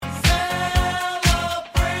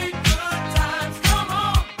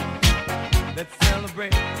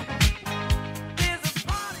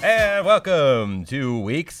welcome to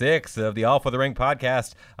week 6 of the All for the Ring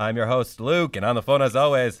podcast. I'm your host, Luke, and on the phone as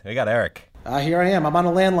always, we got Eric. Here I am. I'm on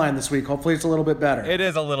a landline this week. Hopefully it's a little bit better. It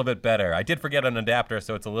is a little bit better. I did forget an adapter,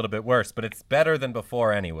 so it's a little bit worse, but it's better than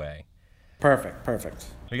before anyway. Perfect.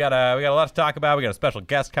 We got a lot to talk about. We got a special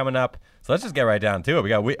guest coming up, so let's just get right down to it. We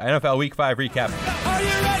got NFL Week 5 recap. Are you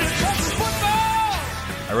ready to touch football?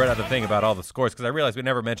 I wrote out the thing about all the scores because I realized we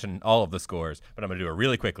never mentioned all of the scores, but I'm going to do it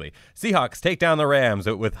really quickly. Seahawks take down the Rams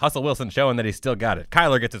with Russell Wilson showing that he's still got it.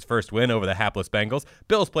 Kyler gets his first win over the hapless Bengals.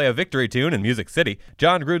 Bills play a victory tune in Music City.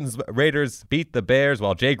 John Gruden's Raiders beat the Bears,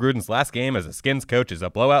 while Jay Gruden's last game as a Skins coach is a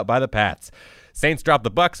blowout by the Pats. Saints drop the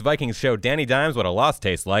Bucks. Vikings show Danny Dimes what a loss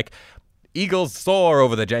tastes like. Eagles soar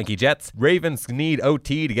over the janky Jets. Ravens need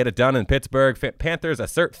OT to get it done in Pittsburgh. Panthers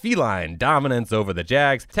assert feline dominance over the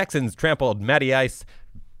Jags. Texans trampled Matty Ice.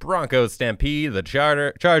 Broncos stampede the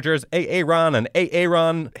Chargers. Aaron and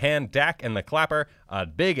Aaron hand Dak and the Clapper. A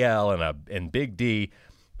big L and big D.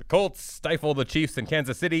 The Colts stifle the Chiefs in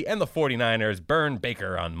Kansas City, and the 49ers burn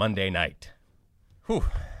Baker on Monday night. Whew.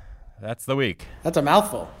 That's the week. That's a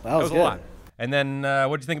mouthful. That was good. A lot. And then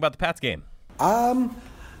what did you think about the Pats game?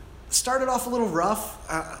 Started off a little rough.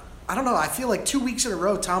 I don't know. I feel like 2 weeks in a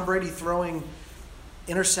row, Tom Brady throwing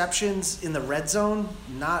interceptions in the red zone.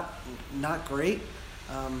 Not great.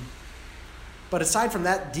 But aside from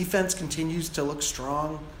that, defense continues to look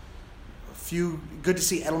strong. Good to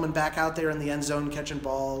see Edelman back out there in the end zone catching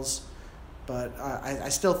balls. But I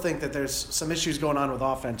still think that there's some issues going on with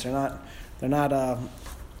offense. They're not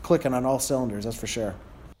clicking on all cylinders. That's for sure.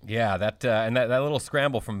 Yeah, that little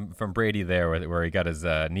scramble from Brady there, where he got his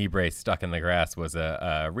knee brace stuck in the grass, was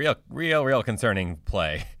a real concerning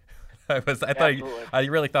play. I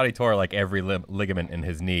really thought he tore like every ligament in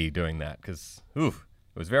his knee doing that, because it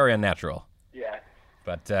was very unnatural. Yeah.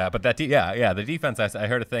 But the defense. I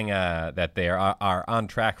heard a thing that they are on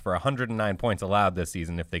track for 109 points allowed this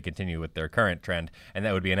season if they continue with their current trend, and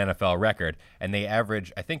that would be an NFL record. And they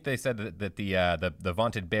average. I think they said that the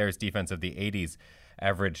vaunted Bears defense of the 80s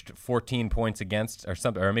averaged 14 points against, or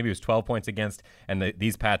something, or maybe it was 12 points against, and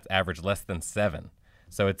these Pats averaged less than 7.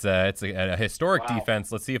 So it's a historic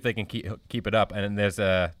defense. Let's see if they can keep it up. And there's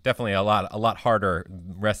definitely a lot harder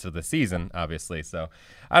rest of the season, obviously. So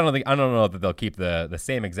I don't know that they'll keep the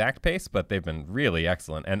same exact pace, but they've been really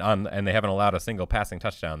excellent, and they haven't allowed a single passing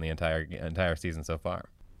touchdown the entire season so far.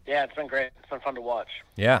 Yeah, it's been great. It's been fun to watch.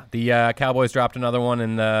 Yeah, the Cowboys dropped another one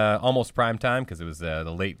in almost prime time because it was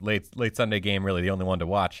the late Sunday game, really the only one to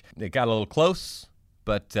watch. It got a little close,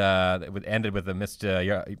 but it ended with a missed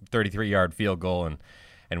 33-yard field goal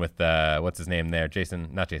and with what's his name there, not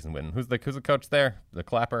Jason Witten. Who's the coach there? The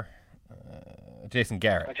Clapper, Jason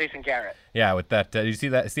Garrett. Jason Garrett. Yeah, with that, did you see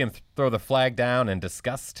that? See him throw the flag down in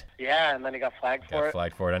disgust? Yeah, and then he got flagged for it.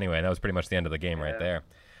 Flagged for it anyway. And that was pretty much the end of the game right there.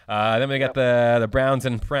 Then we got the Browns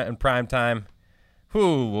in prime time.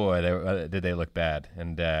 Whoo, boy, did they look bad.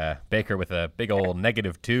 And Baker with a big old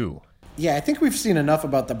 -2. Yeah, I think we've seen enough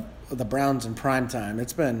about the Browns in prime time.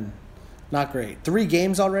 It's been not great. 3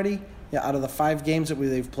 games already. Yeah, out of the 5 games that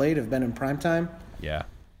they've played have been in prime time. Yeah.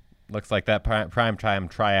 Looks like that prime time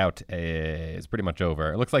tryout is pretty much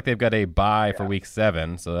over. It looks like they've got a bye for week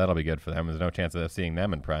 7, so that'll be good for them. There's no chance of seeing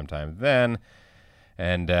them in prime time then.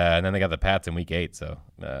 And then they got the Pats in week 8, so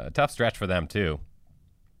tough stretch for them too.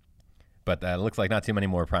 But it looks like not too many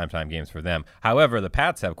more primetime games for them. However, the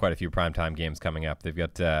Pats have quite a few primetime games coming up. They've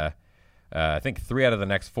got, I think, 3 out of the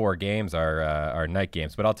next 4 games are night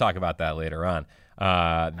games, but I'll talk about that later on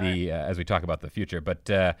as we talk about the future.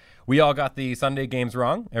 But we all got the Sunday games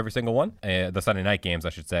wrong, every single one. The Sunday night games, I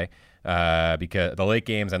should say, because the late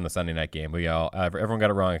games and the Sunday night game. Everyone got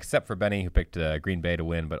it wrong except for Benny, who picked Green Bay to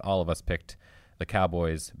win, but all of us picked the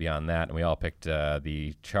Cowboys beyond that, and we all picked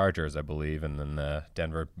the Chargers, I believe, and then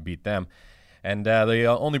Denver beat them. And the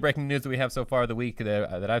only breaking news that we have so far the week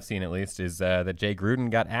that I've seen, at least, is that Jay Gruden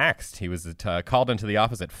got axed. He was called into the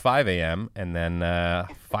office at 5 a.m. and then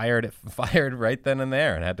fired right then and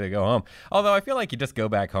there and had to go home. Although I feel like you just go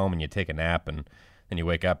back home and you take a nap and then you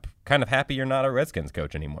wake up kind of happy you're not a Redskins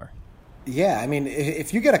coach anymore. Yeah, I mean,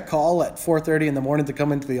 if you get a call at 4:30 in the morning to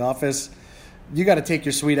come into the office, you got to take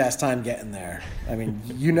your sweet-ass time getting there. I mean,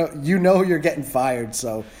 you know you're getting fired,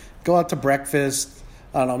 so go out to breakfast.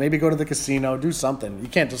 I don't know, maybe go to the casino, do something. You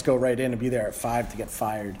can't just go right in and be there at 5 to get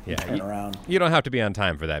fired and turn around. You don't have to be on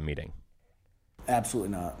time for that meeting.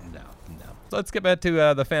 Absolutely not. No. So let's get back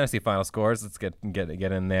to the fantasy final scores. Let's get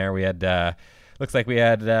in there. We had, looks like we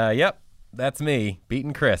had, that's me,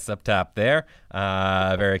 beating Chris up top there.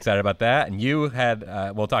 Very excited about that. And you had,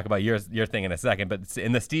 we'll talk about your thing in a second, but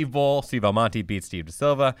in the Steve Bowl, Steve Almonte beat Steve De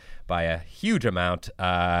Silva by a huge amount.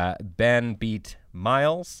 Ben beat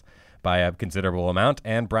Miles by a considerable amount,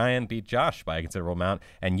 and Brian beat Josh by a considerable amount,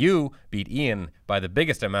 and you beat Ian by the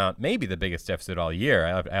biggest amount, maybe the biggest deficit all year.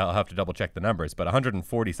 I'll have to double check the numbers, but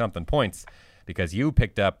 140 something points, because you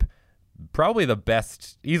picked up probably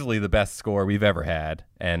easily the best score we've ever had.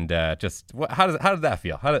 And how did that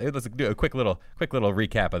feel? Let's do a quick little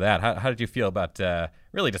recap of that. How did you feel about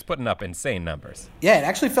really just putting up insane numbers? Yeah, it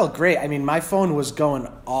actually felt great. I mean, my phone was going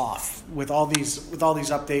off with all these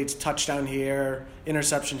updates, touchdown here,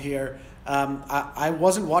 interception here. I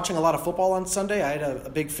wasn't watching a lot of football on Sunday. I had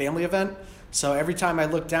a big family event. So every time I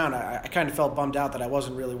looked down, I kind of felt bummed out that I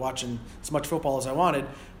wasn't really watching as much football as I wanted.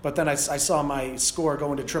 But then I saw my score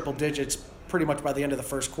go into triple digits pretty much by the end of the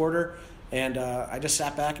first quarter. And I just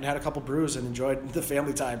sat back and had a couple brews and enjoyed the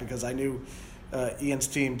family time because I knew Ian's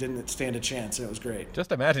team didn't stand a chance. And it was great.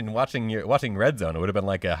 Just imagine watching Red Zone. It would have been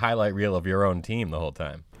like a highlight reel of your own team the whole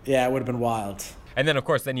time. Yeah, it would have been wild. And then, of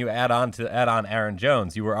course, you add on Aaron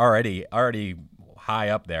Jones. You were already high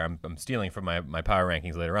up there. I'm stealing from my power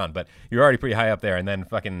rankings later on, but you're already pretty high up there. And then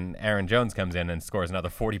fucking Aaron Jones comes in and scores another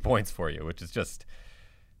 40 points for you, which is just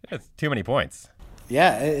it's too many points.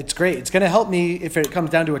 Yeah, it's great. It's going to help me if it comes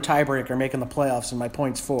down to a tiebreaker making the playoffs and my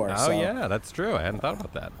points for. Oh, so. Yeah, that's true. I hadn't thought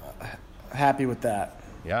about that. Happy with that.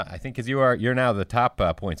 Yeah, I think because you're now the top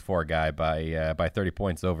points for guy by 30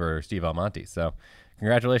 points over Steve Almonte. So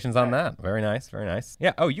congratulations on that. Very nice, very nice.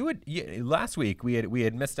 Yeah. Oh, last week we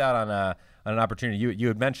had missed out on an opportunity. You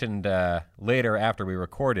had mentioned later after we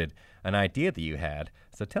recorded an idea that you had.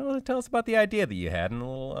 So tell us about the idea that you had, and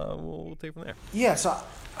we'll take it from there. Yeah. So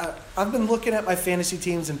I've been looking at my fantasy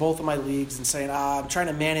teams in both of my leagues and saying I'm trying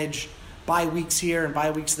to manage bye weeks here and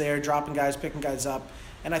bye weeks there, dropping guys, picking guys up.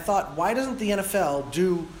 And I thought, why doesn't the NFL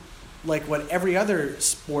do like what every other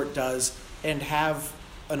sport does and have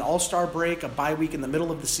an all-star break, a bye week in the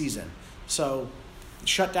middle of the season? So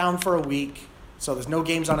shut down for a week, so there's no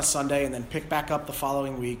games on a Sunday, and then pick back up the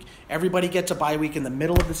following week. Everybody gets a bye week in the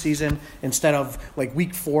middle of the season instead of like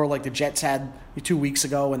week 4 like the Jets had 2 weeks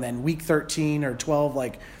ago, and then week 13 or 12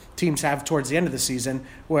 like teams have towards the end of the season,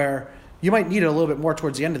 where you might need it a little bit more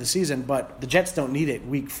towards the end of the season, but the Jets don't need it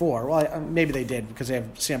week 4. Well, maybe they did because they have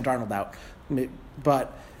Sam Darnold out.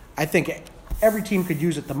 But I think every team could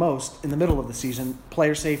use it the most in the middle of the season.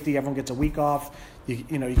 Player safety, everyone gets a week off. You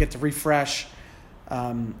get to refresh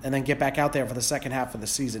and then get back out there for the second half of the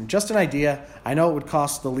season. Just an idea. I know it would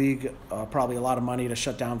cost the league probably a lot of money to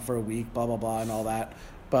shut down for a week, blah, blah, blah, and all that.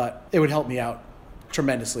 But it would help me out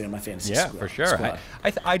tremendously on my fantasy squad. Yeah, for sure.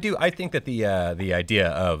 I do. I think that the idea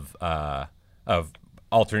of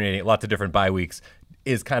alternating lots of different bye weeks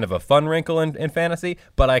is kind of a fun wrinkle in fantasy,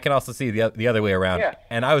 but I can also see the other way around. Yeah.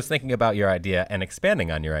 And I was thinking about your idea and expanding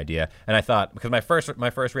on your idea, and I thought, because my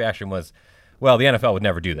first reaction was, well, the NFL would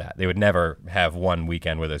never do that. They would never have one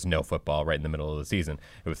weekend where there's no football right in the middle of the season.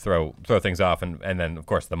 It would throw things off, and then, of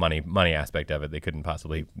course, the money aspect of it. They couldn't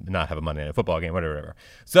possibly not have a Monday Night Football game, whatever.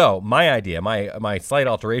 So my idea, my slight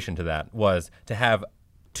alteration to that was to have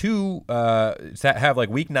have like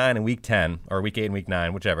week 9 and week 10, or week 8 and week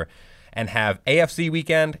 9, whichever, and have AFC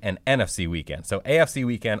weekend and NFC weekend. So AFC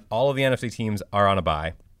weekend, all of the NFC teams are on a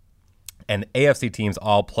bye, and AFC teams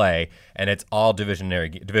all play, and it's all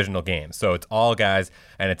divisional games. So it's all guys,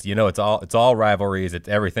 and it's all rivalries. It's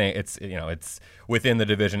everything. It's within the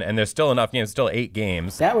division, and there's still enough games. Still 8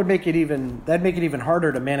 games. That'd make it even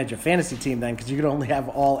harder to manage a fantasy team then, because you could only have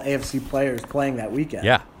all AFC players playing that weekend.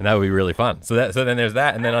 Yeah, and that would be really fun. So then there's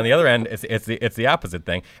that, and then on the other end, it's the opposite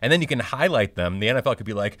thing. And then you can highlight them. The NFL could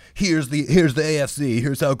be like, here's the AFC.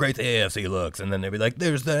 Here's how great the AFC looks, and then they'd be like,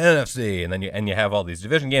 there's the NFC, and then you have all these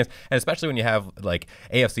division games, and especially when you have like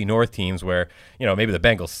AFC North teams where maybe the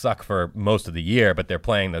Bengals suck for most of the year, but they're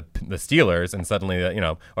playing the Steelers, and suddenly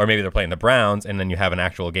or maybe they're playing the Browns, and then you have an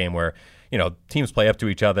actual game where teams play up to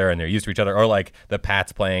each other and they're used to each other, or like the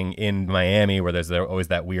Pats playing in Miami where there's always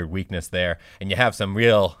that weird weakness there, and you have some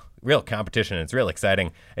real competition, and it's real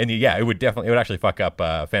exciting. And yeah, it would actually fuck up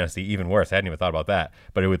fantasy even worse. I hadn't even thought about that,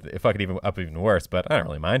 but it would fuck it even worse. But I don't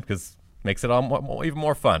really mind, because it makes it all even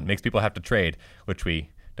more fun. It makes people have to trade, which we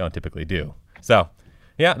don't typically do. So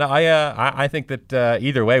yeah, no, I think that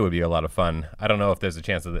either way would be a lot of fun. I don't know if there's a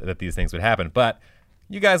chance that these things would happen, but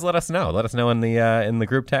you guys let us know. Let us know in the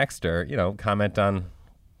group text, or comment on.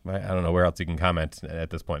 I don't know where else you can comment at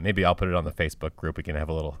this point. Maybe I'll put it on the Facebook group. We can have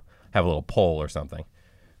a little poll or something.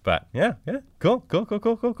 But yeah, cool.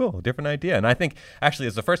 Different idea. And I think actually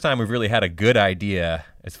it's the first time we've really had a good idea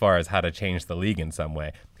as far as how to change the league in some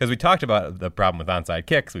way. Because we talked about the problem with onside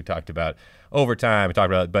kicks, we talked about overtime, we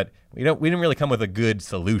talked about it, but we didn't really come with a good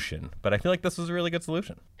solution. But I feel like this was a really good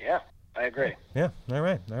solution. Yeah, I agree. Yeah. All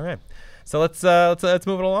right. So let's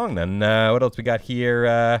move it along then. What else we got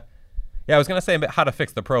here? Yeah, I was going to say how to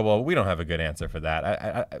fix the Pro Bowl. We don't have a good answer for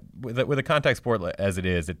that. With a contact sport as it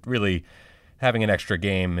is, it really having an extra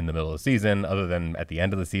game in the middle of the season, other than at the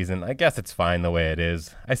end of the season, I guess it's fine the way it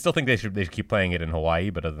is. I still think they should keep playing it in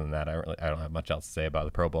Hawaii, but other than that, I don't have much else to say about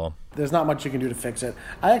the Pro Bowl. There's not much you can do to fix it.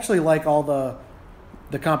 I actually like all the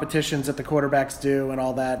competitions that the quarterbacks do and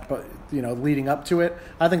all that, but leading up to it,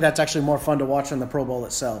 I think that's actually more fun to watch than the Pro Bowl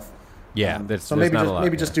itself. Yeah, so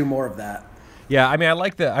maybe just do more of that. Yeah, I mean,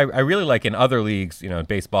 I really like in other leagues, in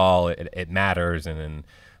baseball, it matters, and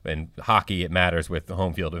in hockey, it matters with the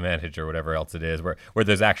home field advantage or whatever else it is, where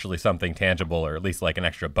there's actually something tangible or at least like an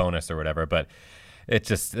extra bonus or whatever. But it's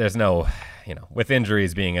just, there's no, with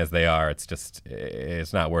injuries being as they are,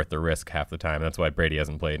 it's not worth the risk half the time. That's why Brady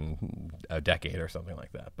hasn't played in a decade or something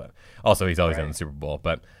like that. But also, he's always in the Super Bowl.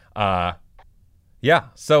 But yeah,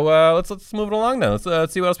 so let's move it along now.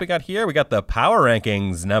 Let's see what else we got here. We got the power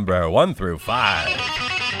rankings number 1 through 5.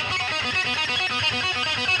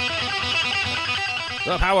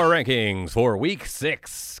 The power rankings for Week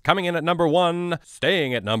 6. Coming in at number 1,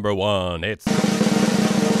 staying at number 1, it's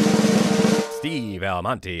Steve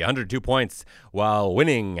Almonte, 102 points while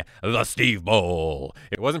winning the Steve Bowl.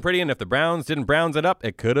 It wasn't pretty, and if the Browns didn't Browns it up,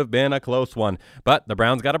 it could have been a close one. But the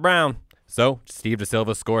Browns got a Brown. So, Steve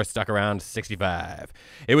DeSilva's score stuck around 65.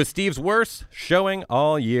 It was Steve's worst showing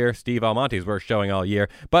all year, Steve Almonte's worst showing all year,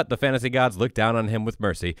 but the fantasy gods looked down on him with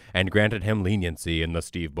mercy and granted him leniency in the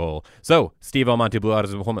Steve Bowl. So, Steve Almonte blew out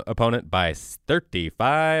his opponent by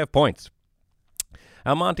 35 points.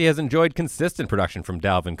 Almonte has enjoyed consistent production from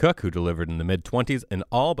Dalvin Cook, who delivered in the mid-20s in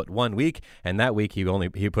all but 1 week, and that week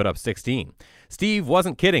he put up 16. Steve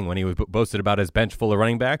wasn't kidding when he boasted about his bench full of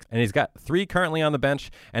running backs, and he's got 3 currently on the bench,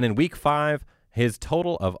 and in Week 5, his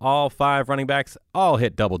total of all 5 running backs all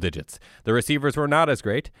hit double digits. The receivers were not as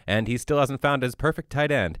great, and he still hasn't found his perfect tight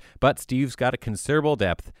end, but Steve's got a considerable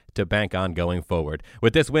depth to bank on going forward.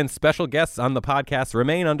 With this win, special guests on the podcast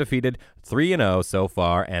remain undefeated, 3-0 so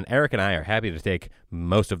far, and Eric and I are happy to take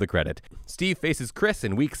most of the credit. Steve faces Chris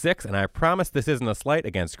in Week 6, and I promise this isn't a slight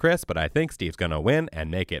against Chris, but I think Steve's going to win and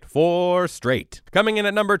make it 4 straight. Coming in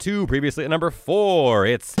at number 2, previously at number 4,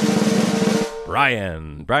 it's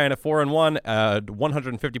Brian at 4-1,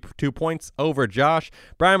 152 points over Josh.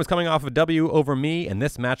 Brian was coming off a W over me, and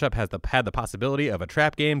this matchup had the possibility of a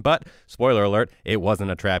trap game, but spoiler alert, it wasn't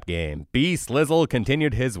a trap game. B. Slizzle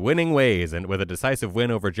continued his winning ways, and with a decisive win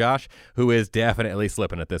over Josh, who is definitely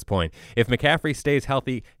slipping at this point. If McCaffrey stays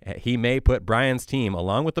healthy, he may put Brian's team,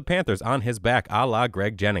 along with the Panthers, on his back, a la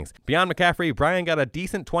Greg Jennings. Beyond McCaffrey, Brian got a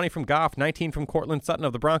decent 20 from Goff, 19 from Cortland Sutton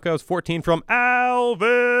of the Broncos, 14 from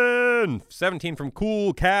Alvin, 17 from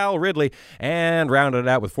Cool Cal Ridley, and rounded it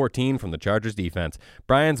out with 14 from the Chargers defense.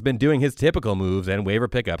 Brian's been doing his typical moves and waiver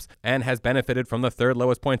pickups and has benefited from the 3rd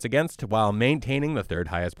lowest points against while maintaining the 3rd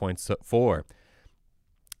highest points for.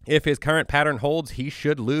 If his current pattern holds, he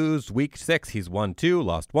should lose Week 6. He's 1-2,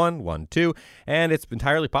 lost 1, 1-2, and it's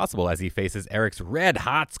entirely possible as he faces Eric's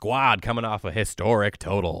red-hot squad coming off a historic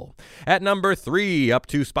total. At number 3, up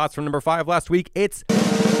 2 spots from number 5 last week, it's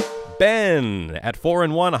Ben at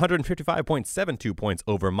 4-1, 155.72 points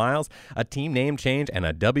over Miles, a team name change, and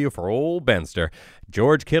a W for old Benster.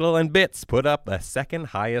 George Kittle and Bits put up the 2nd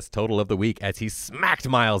highest total of the week as he smacked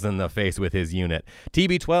Miles in the face with his unit.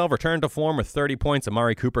 TB12 returned to form with 30 points.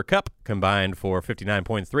 Amari Cooper Kupp combined for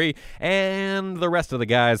 59.3, and the rest of the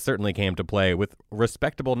guys certainly came to play with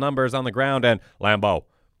respectable numbers on the ground, and Lambeau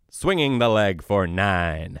swinging the leg for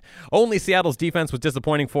 9. Only Seattle's defense was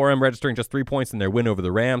disappointing for him, registering just 3 points in their win over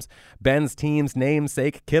the Rams. Ben's team's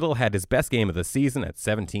namesake, Kittle, had his best game of the season at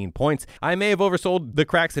 17 points. I may have oversold the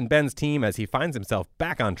cracks in Ben's team as he finds himself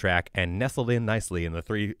back on track and nestled in nicely in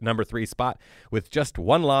the number 3 spot with just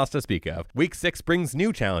 1 loss to speak of. Week 6 brings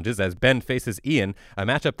new challenges as Ben faces Ian, a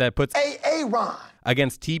matchup that puts Aaron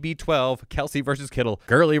against TB12, Kelsey versus Kittle,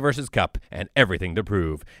 Gurley versus Kupp, and everything to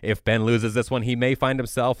prove. If Ben loses this one, he may find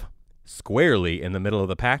himself squarely in the middle of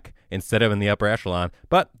the pack instead of in the upper echelon,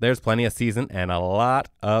 but there's plenty of season and a lot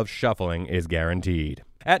of shuffling is guaranteed.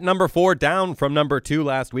 At number 4, down from number 2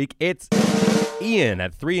 last week, it's Ian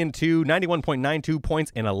at 3-2, 91.92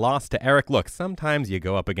 points in a loss to Eric. Look, sometimes you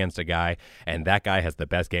go up against a guy and that guy has the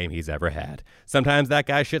best game he's ever had. Sometimes that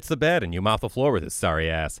guy shits the bed and you mop the floor with his sorry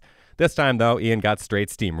ass. This time, though, Ian got straight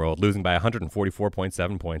steamrolled, losing by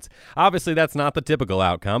 144.7 points. Obviously, that's not the typical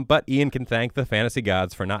outcome, but Ian can thank the fantasy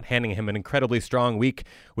gods for not handing him an incredibly strong week,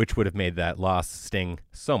 which would have made that loss sting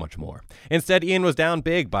so much more. Instead, Ian was down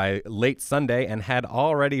big by late Sunday and had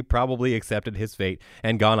already probably accepted his fate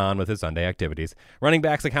and gone on with his Sunday activities. Running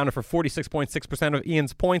backs accounted for 46.6% of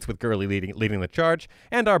Ian's points, with Gurley leading the charge,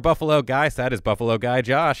 and our Buffalo guy sat his Buffalo guy,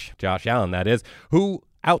 Josh Allen, that is, who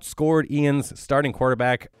outscored Ian's starting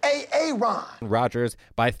quarterback, Ron. Rodgers,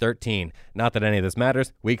 by 13. Not that any of this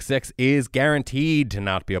matters. Week 6 is guaranteed to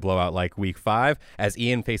not be a blowout like Week 5, as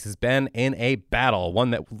Ian faces Ben in a battle,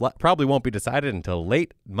 one that probably won't be decided until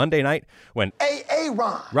late Monday night when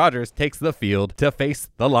Ron. Rodgers takes the field to face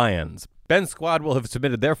the Lions. Ben's squad will have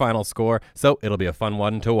submitted their final score, so it'll be a fun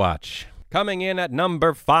one to watch. Coming in at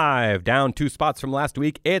number 5, down 2 spots from last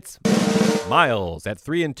week, it's Miles at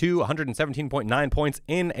 3-2, 117.9 points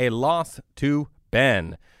in a loss to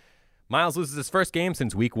Ben. Miles loses his first game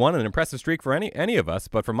since week 1, an impressive streak for any of us,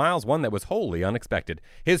 but for Miles, one that was wholly unexpected.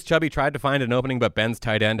 His Chubby tried to find an opening, but Ben's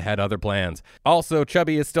tight end had other plans. Also,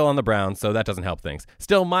 Chubby is still on the Browns, so that doesn't help things.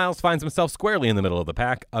 Still, Miles finds himself squarely in the middle of the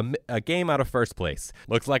pack, a game out of first place.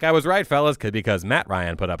 Looks like I was right, fellas, because Matt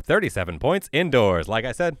Ryan put up 37 points indoors. Like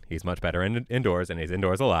I said, he's much better indoors, and he's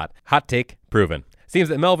indoors a lot. Hot take proven. Seems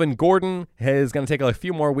that Melvin Gordon is going to take a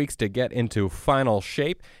few more weeks to get into final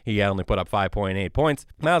shape. He only put up 5.8 points.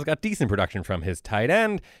 Miles got decent production from his tight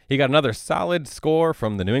end. He got another solid score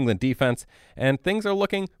from the New England defense. And things are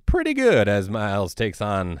looking pretty good as Miles takes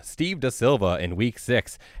on Steve DaSilva in Week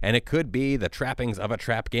 6. And it could be the trappings of a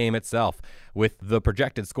trap game itself, with the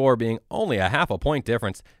projected score being only a half a point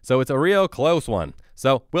difference. So it's a real close one.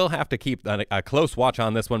 So we'll have to keep a close watch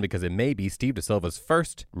on this one because it may be Steve DaSilva's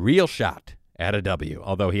first real shot at a W,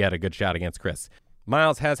 although he had a good shot against Chris.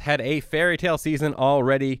 Miles has had a fairy tale season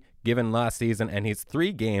already given last season, and he's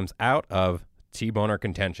 3 games out of T-Boner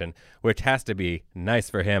contention, which has to be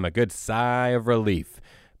nice for him, a good sigh of relief.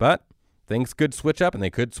 But things could switch up, and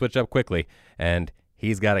they could switch up quickly, and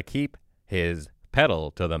he's got to keep his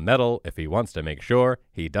pedal to the metal if he wants to make sure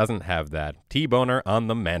he doesn't have that T-Boner on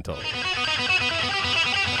the mantle.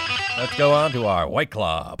 Let's go on to our White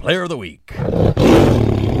Claw Player of the Week.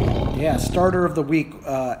 Yeah, starter of the week,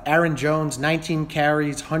 Aaron Jones, 19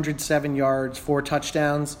 carries, 107 yards, 4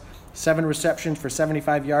 touchdowns, 7 receptions for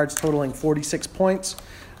 75 yards, totaling 46 points.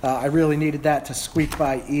 I really needed that to squeak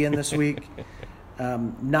by Ian this week.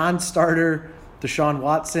 Non-starter, Deshaun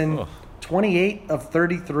Watson, 28 of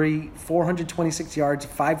 33, 426 yards,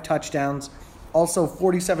 5 touchdowns, also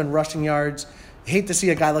 47 rushing yards. Hate to see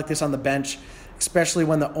a guy like this on the bench, especially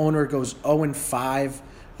when the owner goes 0-5.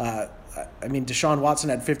 I mean, Deshaun Watson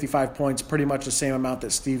had 55 points, pretty much the same amount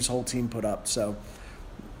that Steve's whole team put up. So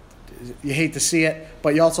you hate to see it,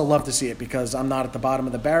 but you also love to see it because I'm not at the bottom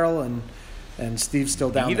of the barrel and Steve's still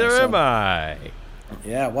down there. Neither am I.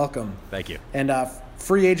 Yeah, welcome. Thank you. And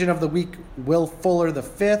free agent of the week, Will Fuller the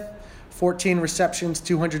 5th, 14 receptions,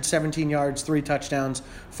 217 yards, 3 touchdowns,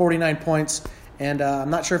 49 points. And I'm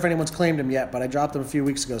not sure if anyone's claimed him yet, but I dropped him a few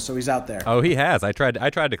weeks ago, so he's out there. Oh, he has. I tried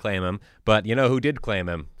to claim him, but you know who did claim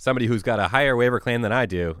him? Somebody who's got a higher waiver claim than I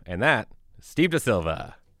do, and that, Steve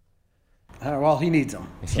DaSilva. Well, he needs him.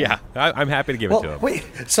 So. Yeah, I'm happy to give it to him. Wait,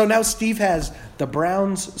 so now Steve has the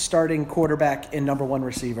Browns starting quarterback and number 1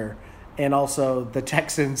 receiver, and also the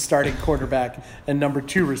Texans starting quarterback and number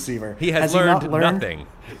 2 receiver. He has learned nothing.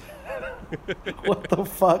 What the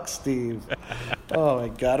fuck, Steve? Oh my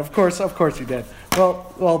God! Of course you did.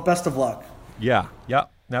 Well, best of luck. Yeah,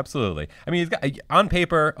 absolutely. I mean, he's got on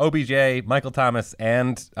paper OBJ, Michael Thomas,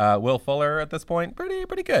 and Will Fuller at this point,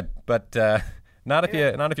 pretty good. But not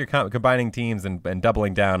if you're combining teams and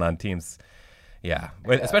doubling down on teams. Yeah,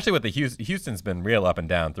 especially with the Houston's been real up and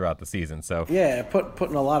down throughout the season. So yeah,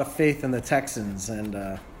 putting a lot of faith in the Texans, and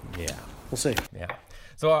we'll see. Yeah.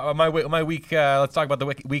 So my week, let's talk about the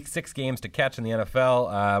week 6 games to catch in the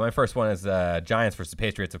NFL. My first one is Giants versus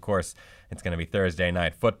Patriots, of course. It's going to be Thursday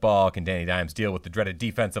night football. Can Danny Dimes deal with the dreaded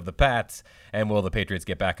defense of the Pats? And will the Patriots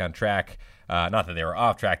get back on track? Not that they were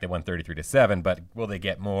off track. They won 33-7, but will they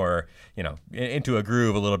get more, into a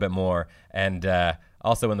groove a little bit more? And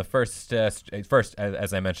also in the first,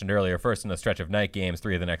 as I mentioned earlier, first in the stretch of night games,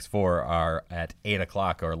 3 of the next 4 are at 8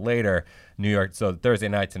 o'clock or later. New York, so Thursday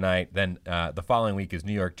night tonight. Then the following week is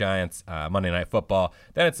New York Giants, Monday Night Football.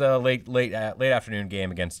 Then it's a late afternoon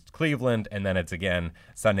game against Cleveland, and then it's again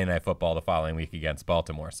Sunday Night Football the following week against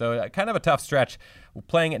Baltimore. So kind of a tough stretch.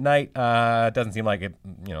 Playing at night doesn't seem like it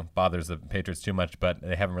bothers the Patriots too much, but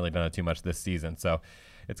they haven't really done it too much this season. So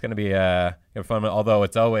it's going to be fun, although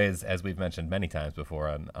it's always, as we've mentioned many times before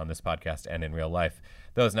on this podcast and in real life,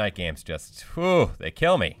 those night games just, they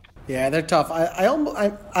kill me. Yeah, they're tough. I don't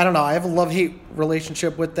know. I have a love-hate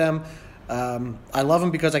relationship with them. I love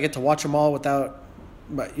them because I get to watch them all without,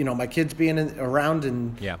 my kids being around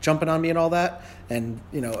and jumping on me and all that, and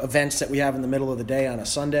events that we have in the middle of the day on a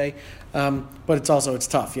Sunday. But it's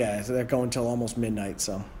tough. Yeah, they're going till almost midnight.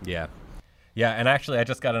 So yeah. Yeah, and actually, I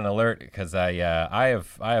just got an alert because I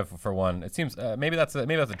have for one. It seems maybe that's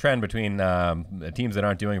a trend between teams that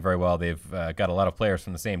aren't doing very well. They've got a lot of players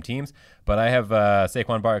from the same teams, but I have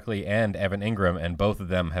Saquon Barkley and Evan Ingram, and both of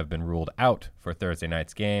them have been ruled out for Thursday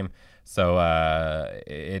night's game. So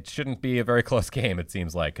it shouldn't be a very close game, it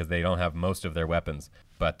seems like, because they don't have most of their weapons.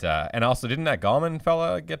 But and also, didn't that Gallman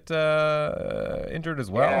fella get injured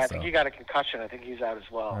as well? Yeah, I think he got a concussion. I think he's out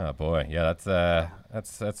as well. Oh boy, yeah,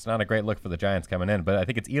 that's not a great look for the Giants coming in. But I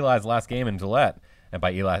think it's Eli's last game in Gillette, and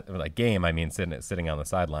by Eli, like game, I mean sitting on the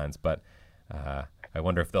sidelines. But I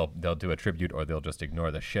wonder if they'll do a tribute or they'll just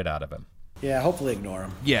ignore the shit out of him. Yeah, hopefully ignore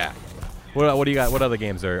him. Yeah. What do you got? What other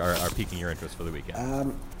games are piquing your interest for the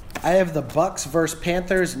weekend? I have the Bucks versus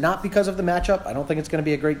Panthers, not because of the matchup. I don't think it's going to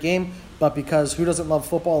be a great game, but because who doesn't love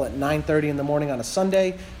football at 9:30 in the morning on a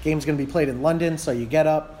Sunday? Game's going to be played in London, so you get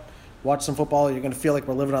up, watch some football. You're going to feel like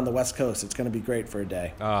we're living on the West Coast. It's going to be great for a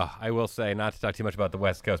day. I will say, not to talk too much about the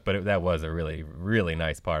West Coast, but that was a really, really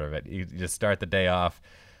nice part of it. You just start the day off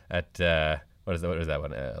at what is that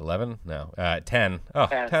one? 11? No, 10. Oh,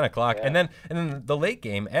 10 o'clock, yeah. and then the late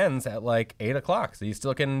game ends at like 8 o'clock. So you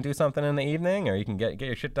still can do something in the evening, or you can get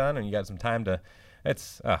your shit done, and you got some time to.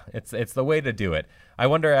 It's the way to do it. I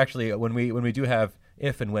wonder actually when we do have.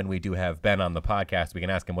 If and when we do have Ben on the podcast, we can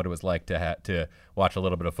ask him what it was like to watch a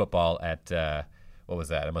little bit of football at what was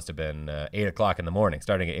that? It must have been 8 o'clock in the morning,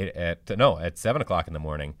 starting at 7 o'clock in the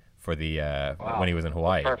morning for the when he was in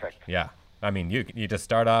Hawaii. Perfect. Yeah, I mean you just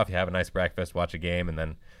start off, you have a nice breakfast, watch a game, and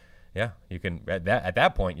then you can at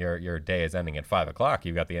that point your day is ending at 5 o'clock.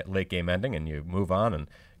 You've got the late game ending, and you move on and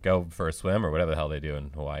go for a swim or whatever the hell they do in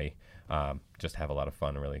Hawaii. Just have a lot of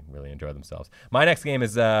fun and really really enjoy themselves. My next game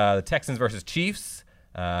is the Texans versus Chiefs.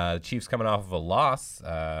 The Chiefs coming off of a loss,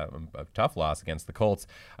 a tough loss against the Colts.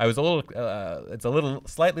 It's a little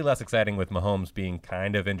slightly less exciting with Mahomes being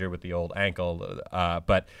kind of injured with the old ankle,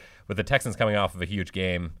 but with the Texans coming off of a huge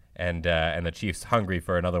game and the Chiefs hungry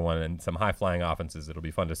for another one and some high flying offenses, it'll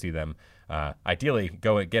be fun to see them ideally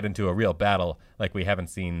get into a real battle like we haven't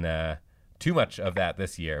seen too much of that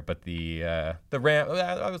this year. But I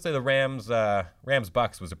would say the Rams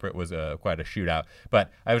Bucks was quite a shootout.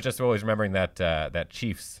 But I was just always remembering that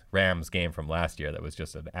Chiefs Rams game from last year that was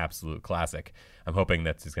just an absolute classic. I'm hoping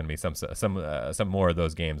that there's going to be some more of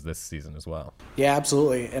those games this season as well. Yeah,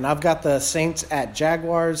 absolutely. And I've got the Saints at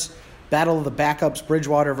Jaguars, battle of the backups,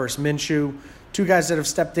 Bridgewater versus Minshew. Two guys that have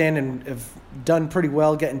stepped in and have done pretty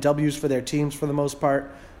well, getting W's for their teams for the most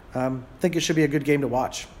part. I think it should be a good game to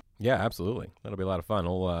watch. Yeah, absolutely. That'll be a lot of fun.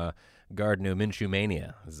 Old Gardner Minshew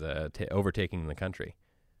mania is overtaking the country.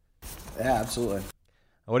 Yeah, absolutely.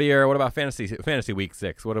 What about fantasy week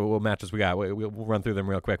 6? What matches we got? We'll run through them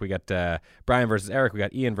real quick. We got Brian versus Eric. We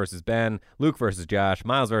got Ian versus Ben. Luke versus Josh.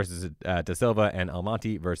 Miles versus Da Silva, and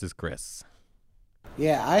Almonte versus Chris.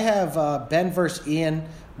 Yeah, I have Ben versus Ian.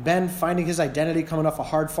 Ben finding his identity, coming off a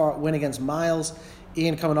hard-fought win against Miles.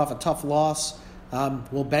 Ian coming off a tough loss.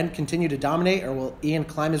 Will Ben continue to dominate, or will Ian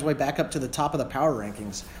climb his way back up to the top of the power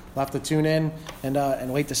rankings? We'll have to tune in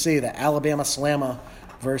and wait to see the Alabama Slamma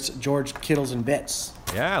versus George Kittles and Bits.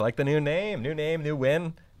 Yeah, I like the new name, new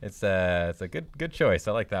win. It's a good choice.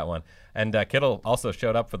 I like that one. And Kittle also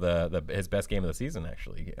showed up for his best game of the season,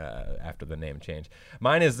 actually, after the name change.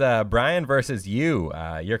 Mine is Brian versus you.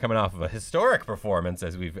 You're coming off of a historic performance,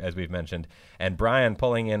 as we've mentioned, and Brian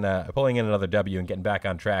pulling in another W and getting back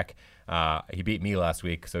on track. He beat me last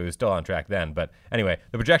week, so he was still on track then. But anyway,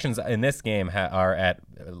 the projections in this game are at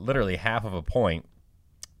literally half of a point.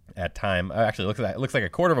 At time, actually, it looks like a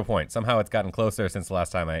quarter of a point. Somehow, it's gotten closer since the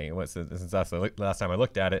last time I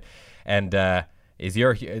looked at it. And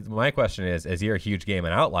my question is your huge game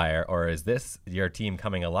an outlier, or is this your team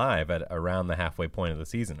coming alive at around the halfway point of the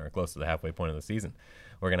season, or close to the halfway point of the season?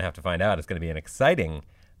 We're gonna have to find out. It's gonna be an exciting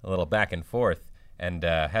little back and forth, and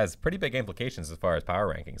has pretty big implications as far as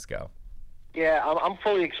power rankings go. Yeah, I'm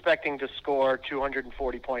fully expecting to score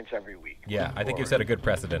 240 points every week. Yeah, I think you've set a good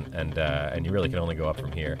precedent, and you really can only go up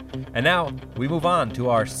from here. And now we move on to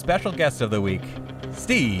our special guest of the week,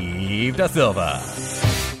 Steve Da Silva.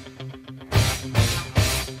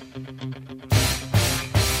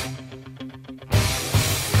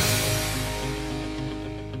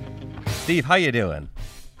 Steve, how you doing?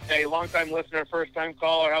 Hey, long-time listener, first-time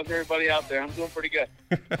caller. How's everybody out there? I'm doing pretty good.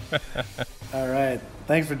 All right.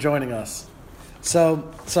 Thanks for joining us.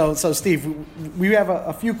 So Steve, we have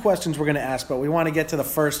a few questions we're going to ask, but we want to get to the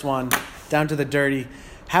first one, down to the dirty.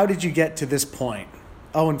 How did you get to this point,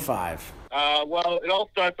 0-5? Well, it all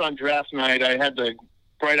starts on draft night. I had the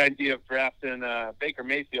bright idea of drafting Baker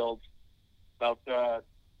Mayfield, about,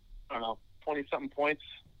 20-something points.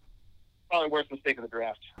 Probably worst mistake of the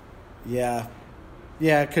draft. Yeah.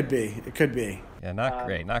 Yeah, it could be. It could be. Yeah, not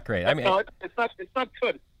great. Not great. I mean, no, it's not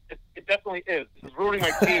good. It definitely is. It's ruining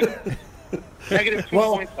my team. Negative 2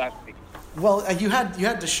 points last week. Well, you had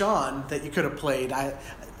Deshaun that you could have played.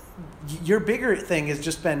 Your bigger thing has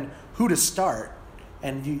just been who to start,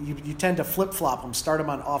 and you tend to flip flop them, start them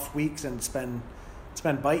on off weeks, and it's been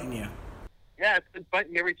biting you. Yeah, it's been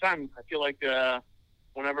biting me every time. I feel like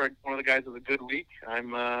whenever one of the guys has a good week,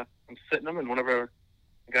 I'm sitting them, and whenever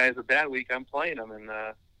the guy has a bad week, I'm playing them, and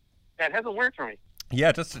that hasn't worked for me.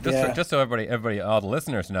 Yeah, just so everybody, all the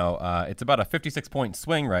listeners know, it's about a 56-point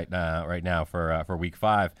swing right now for week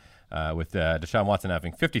 5, with Deshaun Watson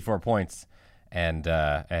having 54 points and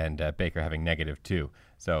Baker having -2.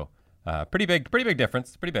 So pretty big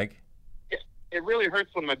difference. Pretty big. It really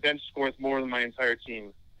hurts when my bench scores more than my entire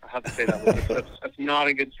team. I have to say that. That's not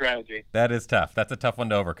a good strategy. That is tough. That's a tough one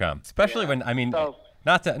to overcome, especially when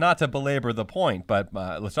not to belabor the point, but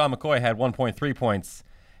LaShawn McCoy had 1.3 points,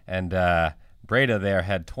 and Breda there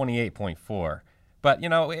had 28.4. But you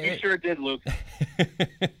sure did, Luke.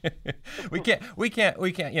 we can't.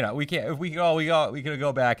 If we could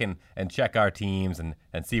go back and check our teams and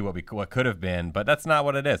see what could have been, but that's not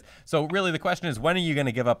what it is. So really, the question is, when are you going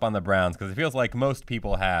to give up on the Browns? Because it feels like most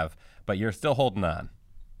people have, but you're still holding on.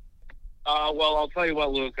 Well, I'll tell you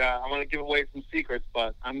what, Luke. I'm going to give away some secrets,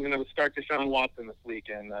 but I'm going to start Deshaun Watson this week,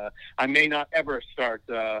 and I may not ever start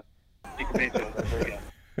Baker Mayfield ever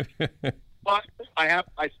again. But I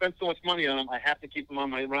spent so much money on him, I have to keep him on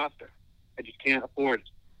my roster. I just can't afford it.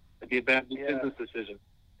 It'd be a bad business decision,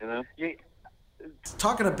 Yeah.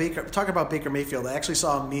 Talking about Baker Mayfield, I actually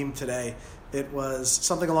saw a meme today. It was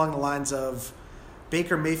something along the lines of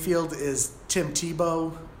Baker Mayfield is Tim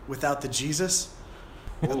Tebow without the Jesus.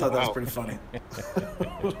 I thought that was pretty funny.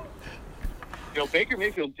 Baker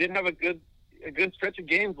Mayfield did have a good stretch of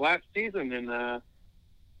games last season, and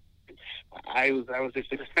I was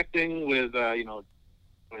just expecting with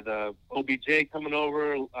OBJ coming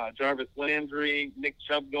over, Jarvis Landry, Nick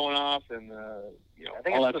Chubb going off, and I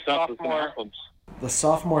think all it's that stuff was going to happen. The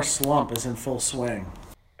sophomore slump is in full swing.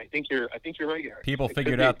 I think you're right, Gary. People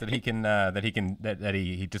figured out that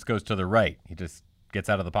he just goes to the right. He just gets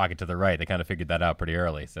out of the pocket to the right. They kind of figured that out pretty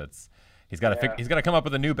early. So he's got to come up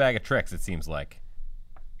with a new bag of tricks. It seems like.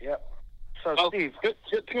 Yep. So Steve,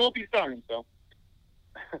 he won't be starting. So.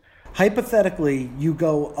 Hypothetically, you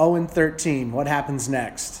go 0-13. What happens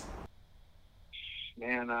next?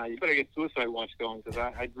 Man, you better get Suicide Watch going, because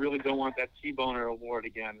I really don't want that T-Boner award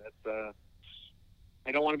again.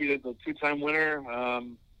 I don't want to be the two-time winner.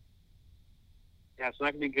 It's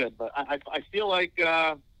not going to be good. But I feel like,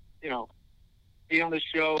 being on the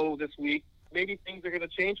show this week, maybe things are going to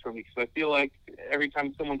change for me, because I feel like every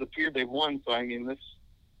time someone's appeared, they've won. So,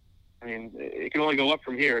 it can only go up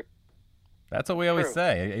from here. That's what we always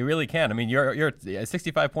say. It really can. I mean, you're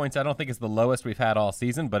 65 points. I don't think is the lowest we've had all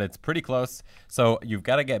season, but it's pretty close. So you've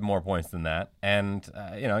got to get more points than that. And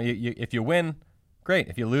if you win, great.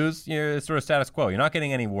 If you lose, you're sort of status quo. You're not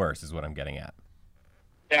getting any worse, is what I'm getting at.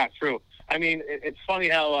 Yeah, true. I mean, it's funny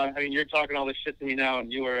how you're talking all this shit to me now,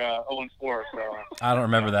 and you were 0-4. So I don't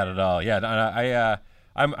remember that at all. Yeah,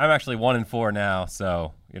 I'm actually 1-4 now.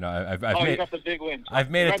 So you got the big win.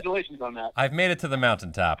 Congratulations on that. I've made it to the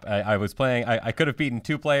mountaintop. I was playing. I could have beaten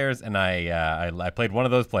 2 players, and I played one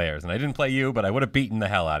of those players, and I didn't play you, but I would have beaten the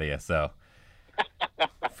hell out of you. So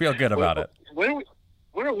feel good about it.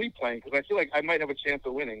 When are we playing? Because I feel like I might have a chance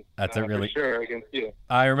of winning. That's for sure against you.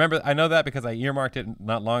 I know that because I earmarked it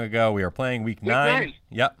not long ago. We were playing week 9.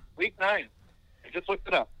 Yep. Week 9. I just looked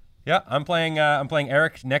it up. Yeah, I'm playing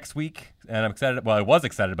Eric next week, and I'm excited. Well, I was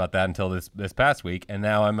excited about that until this past week, and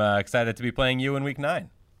now I'm excited to be playing you in week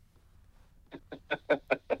 9.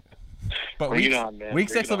 But week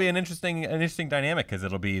 6 will be an interesting dynamic, because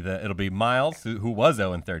it'll be Miles who was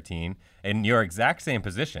 0-13 in your exact same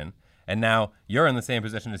position, and now you're in the same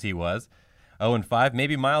position as he was, 0-5.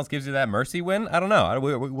 Maybe Miles gives you that mercy win. I don't know.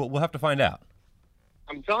 We'll have to find out.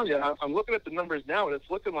 I'm telling you, I'm looking at the numbers now, and it's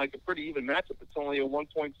looking like a pretty even matchup. It's only a 1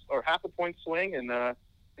 point or half a point swing, and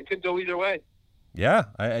it could go either way. Yeah,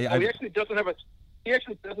 he actually doesn't have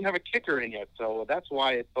a kicker in yet, so that's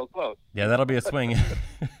why it's so close. Yeah, that'll be a swing.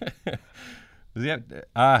 Does he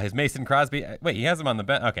have his Mason Crosby? Wait, he has him on the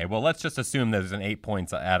bench. Okay, well, let's just assume there's an 8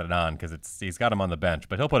 points added on, because he's got him on the bench,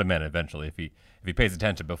 but he'll put him in eventually if he pays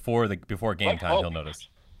attention before game time. He'll notice.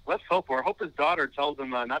 Let's hope. Or hope his daughter tells him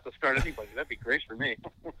not to start anybody. That'd be great for me.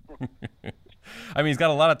 I mean, he's got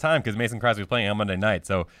a lot of time because Mason Crosby's playing on Monday night,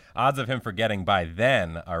 so odds of him forgetting by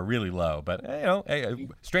then are really low. But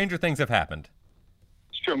stranger things have happened.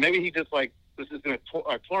 It's true. Maybe he just this is going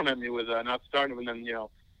to torment me with not starting him, and then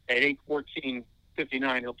at 8-14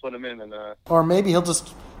 59, he'll put him in, and Or maybe he'll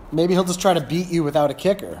just try to beat you without a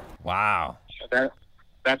kicker. Wow.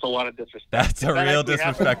 That's a lot of disrespect. That's a real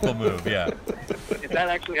disrespectful move, yeah. If that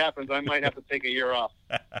actually happens, I might have to take a year off.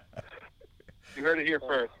 You heard it here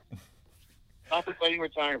first. Contemplating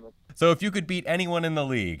retirement. So if you could beat anyone in the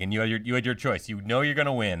league and you had your choice, you know you're going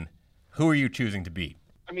to win, who are you choosing to beat?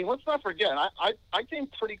 I mean, let's not forget, I came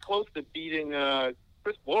pretty close to beating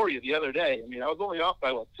Chris Gloria the other day. I mean, I was only off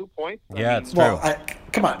by, 2 points? Yeah, it's true. Well,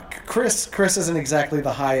 come on. Chris isn't exactly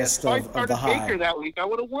the highest If I of started the high. Baker that week, I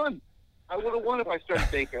would have won. I would have won if I started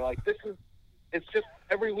Baker. It's just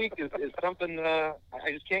every week is something, I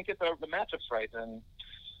just can't get the matchups right. And,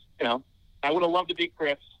 I would have loved to beat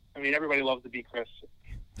Chris. I mean, everybody loves to beat Chris.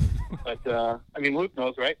 But, Luke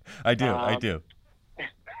knows, right? I do.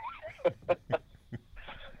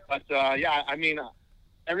 But,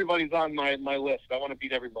 everybody's on my list. I want to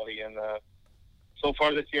beat everybody. And so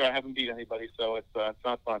far this year, I haven't beat anybody, so it's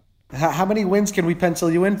not fun. How many wins can we pencil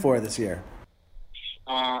you in for this year?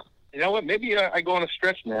 You know what? Maybe I go on a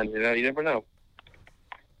stretch, man. You never know.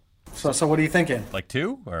 So what are you thinking? Like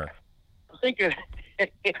 2 or? I'm thinking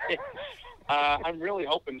I'm really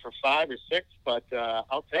hoping for 5 or 6, but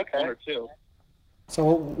I'll take 1 or 2.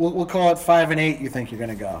 So we'll call it 5 and 8. You think you're going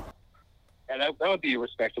to go? Yeah, that would be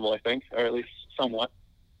respectable, I think, or at least somewhat.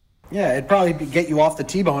 Yeah, it'd probably get you off the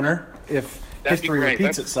T-boner if That'd be history great.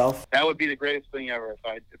 repeats itself. That would be the greatest thing ever if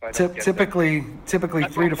I don't get Typically That's 3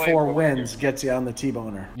 what to I'm 4 playing wins for. gets you on the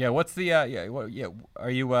T-boner. Yeah, what's the are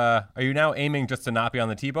you now aiming just to not be on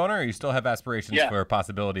the T-boner, or you still have aspirations for a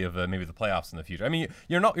possibility of maybe the playoffs in the future? I mean,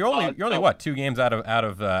 you're only what, 2 games out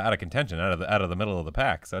of contention, out of the middle of the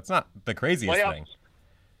pack. So it's not the craziest Playoffs? thing.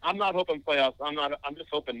 I'm not hoping playoffs. I'm just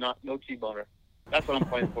hoping no T-boner. That's what I'm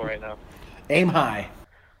playing for right now. Aim high.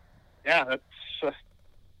 Yeah, that's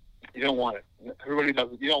you don't want it. Everybody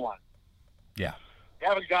does it. You don't want it. Yeah. You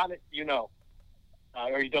haven't gotten it,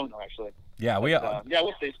 or you don't know actually. Yeah,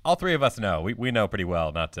 we'll see. all 3 of us know. We know pretty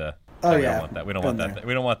well not to. Oh, we yeah. don't want that. We don't Been want that. there.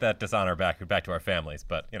 We don't want that dishonor back to our families.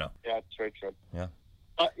 But Yeah, it's very true. Yeah.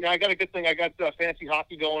 I got a good thing. I got fantasy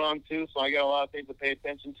hockey going on too, so I got a lot of things to pay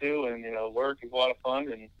attention to, and work is a lot of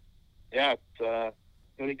fun, and yeah, it's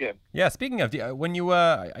really good. Yeah. Speaking of, when you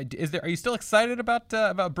are you still excited about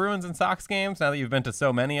Bruins and Sox games now that you've been to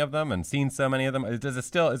so many of them and seen so many of them? Is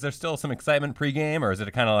there still some excitement pregame, or is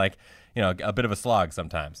it kind of like a bit of a slog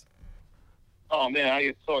sometimes? Oh man, I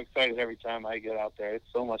get so excited every time I get out there. It's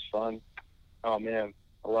so much fun. Oh man,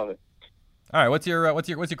 I love it. All right. What's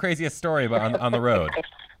your craziest story about on the road?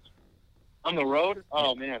 On the road?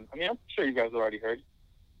 Oh man. I mean, I'm sure you guys have already heard.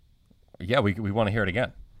 Yeah, we want to hear it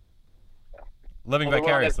again. Living Well,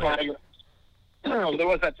 vicariously. There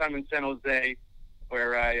was that time in San Jose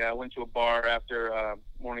where I went to a bar after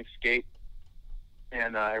morning skate,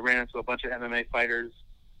 and I ran into a bunch of MMA fighters,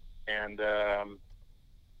 and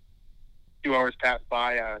 2 hours passed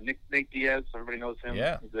by. Nate Diaz, everybody knows him.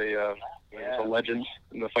 Yeah. He's a legend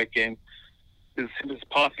in the fight game. His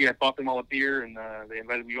posse, I bought them all a beer, and they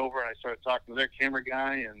invited me over, and I started talking to their camera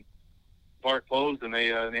guy, and the bar closed, and they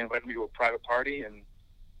invited me to a private party, and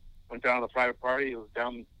went down to the private party. It was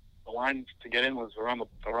down the line to get in was around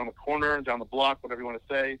the corner, down the block, whatever you want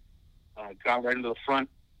to say. Got right into the front.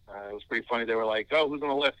 It was pretty funny. They were like, "Oh, who's on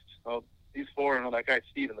the list?" "Oh, these 4, and that guy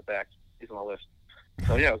Steve in the back. He's on the list."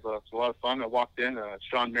 So yeah, it was a lot of fun. I walked in.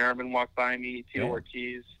 Sean Merriman walked by me. Tito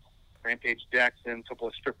Ortiz, Rampage Jackson, a couple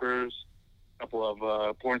of strippers, a couple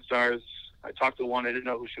of porn stars. I talked to one. I didn't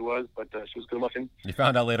know who she was, but she was good looking. You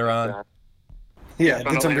found out later on. Yeah, found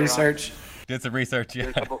did out some later on. research. Did some research.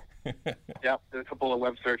 Yeah. Did a couple of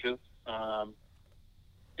web searches. I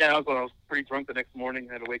was pretty drunk the next morning.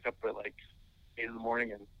 I had to wake up at like 8 in the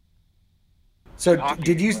morning. And So hockey,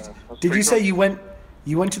 did you pretty say drunk.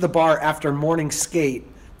 you went to the bar after morning skate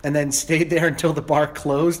and then stayed there until the bar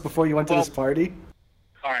closed before you went to this party?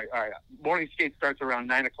 All right. Morning skate starts around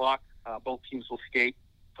 9 o'clock. Both teams will skate,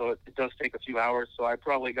 so it does take a few hours. So I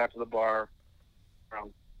probably got to the bar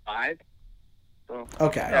around 5. So,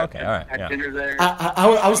 Okay. yeah, Okay, all right, Had yeah. dinner there.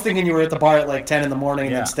 I was thinking you were at the bar at like 10 in the morning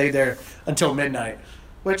and Yeah. then stayed there until midnight,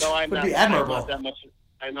 which No, I'm would not, be I'm admirable. not that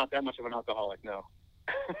much of an alcoholic, no.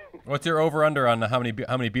 What's your over under on how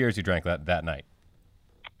many beers you drank that night?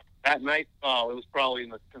 That night, it was probably in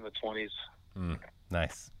the 20s.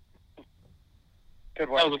 Nice. That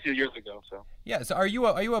was a few years ago, so. Yeah. So are you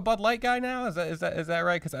a Bud Light guy now? Is that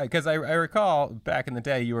right? Because I recall back in the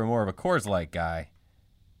day you were more of a Coors Light guy.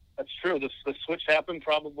 That's true. The switch happened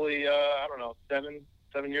probably I don't know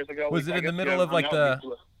 7 years ago. Was it in the middle of like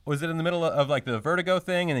Was it in the middle of like the Vertigo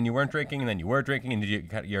thing, and then you weren't drinking, and then you were drinking, and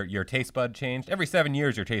did your taste bud changed? Every 7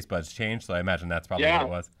 years, your taste buds change, so I imagine that's probably what it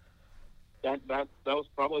was. that was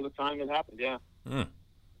probably the time it happened. Yeah.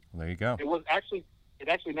 There you go. It was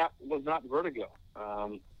not vertigo.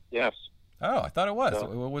 Yes. Oh, I thought it was. So-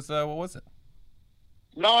 What was it?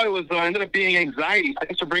 No, it was ended up being anxiety.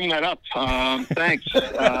 Thanks for bringing that up. Thanks.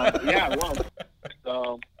 Yeah, it was.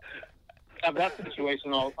 So have that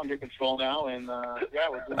situation all under control now, and yeah,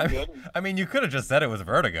 we're doing good. I mean, you could have just said it was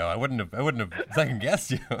vertigo. I wouldn't have second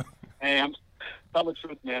guessed you. Hey, tell the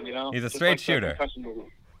truth, man. You know, He's a Just straight like that shooter. concussion movie.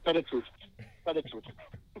 Tell the truth. Tell the truth.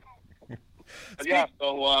 But yeah,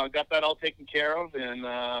 so got that all taken care of, and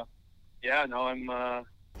yeah, no, I'm a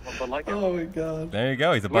Bud Light guy. Oh my god. There you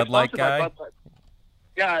go. He's a We're Bud Light sponsored by guy. Bud Light.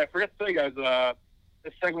 Yeah, I forgot to tell you guys.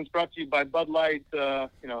 This segment's brought to you by Bud Light.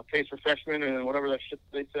 Taste refreshment and whatever that shit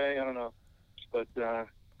they say. I don't know, but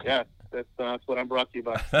yeah, that's what I'm brought to you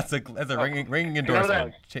by. That's a ringing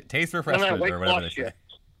endorsement. Taste refreshment White or Claw whatever they say. shit.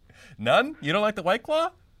 None? You don't like the White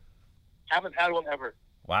Claw? Haven't had one ever.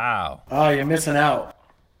 Wow. Oh, you're missing out.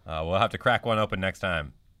 We'll have to crack one open next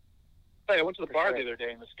time. Hey, I went to the bar the other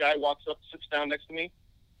day, and this guy walks up, sits down next to me,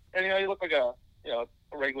 and you look like a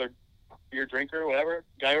regular beer drinker or whatever.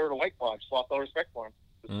 Guy ordered a White Claw. I just lost all respect for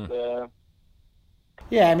him. Just,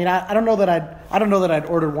 Yeah, I mean, I don't know that I'd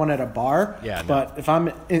order one at a bar. Yeah, no. But if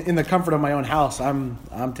I'm in the comfort of my own house, I'm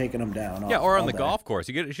taking them down. Yeah, or on all the day. golf course.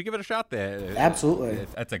 You should give it a shot there. Absolutely.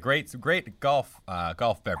 It's a great golf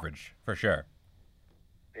beverage for sure.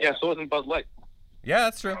 yeah, so isn't Bud Light. Yeah,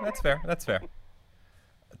 that's true. That's fair.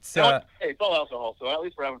 It's, You know what? Hey, it's all alcohol, so at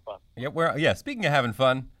least we're having fun. Speaking of having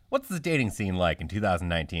fun, what's the dating scene like in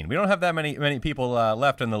 2019? We don't have that many people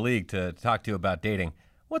left in the league to talk to about dating.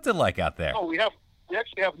 What's it like out there? Oh, we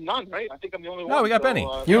actually have none, right? I think I'm the only one. No, we got so,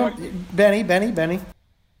 Benny. Benny.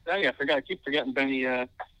 I forgot. I keep forgetting Benny.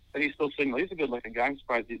 Benny's still single. He's a good-looking guy. I'm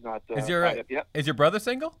surprised he's not Is tied up yet. your brother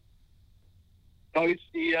single? No, he's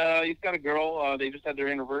got a girl. They just had their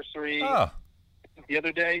anniversary Oh, the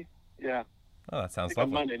other day. Yeah, that I sounds think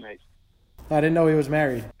on lovely. Monday night. I didn't know he was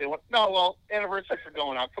married. Anniversaries are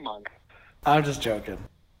going out. Come on. I'm just joking.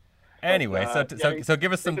 Anyway, so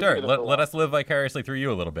give us some he's a dirt. bit of a Let us live vicariously through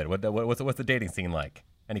you a little bit. What's the dating scene like?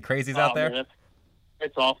 Any crazies out there? Man,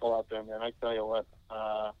 it's awful out there, man. I tell you what.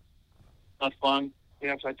 Not fun.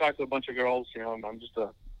 So I talked to a bunch of girls. I'm just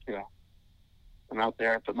I'm out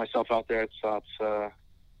there. I put myself out there. It's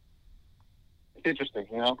interesting.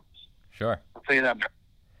 Sure. I'll tell you that.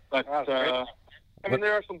 But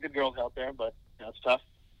there are some good girls out there, but it's tough.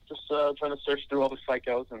 Just trying to search through all the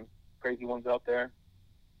psychos and crazy ones out there.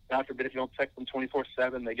 God forbid if you don't text them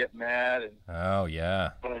 24/7, they get mad. And Oh yeah.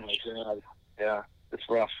 oh my god, yeah, it's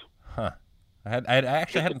rough. Huh. I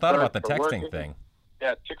actually hadn't thought about the texting thing.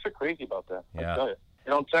 Yeah, chicks are crazy about that. Yeah. I tell you,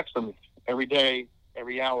 you don't text them every day,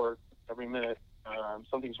 every hour, every minute.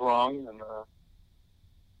 Something's wrong, and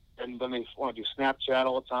then they want to do Snapchat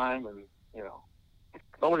all the time, and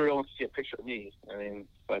nobody really wants to see a picture of me. I mean,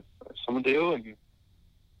 but some do, and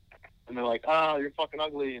they're like, "Oh, you're fucking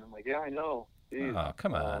ugly," and I'm like, "Yeah, I know." Jeez. Oh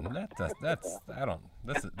come on, that's I don't.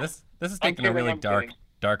 This is I'm taking a kidding, really I'm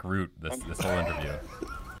dark route. This whole interview.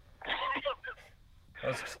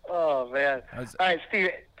 Oh man! All right, Steve,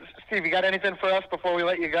 you got anything for us before we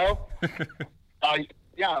let you go?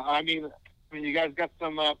 Yeah, I mean, you guys got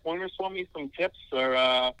some pointers for me, some tips, or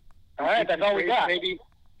All right, that's all we got. Maybe.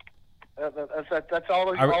 That's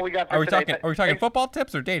all we got for Are we today. talking football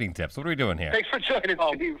tips or dating tips? What are we doing here? Thanks for joining,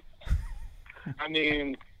 Steve. I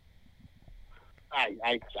mean,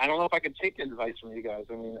 I don't know if I could take advice from you guys.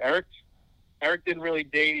 I mean, Eric didn't really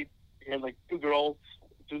date. He had like two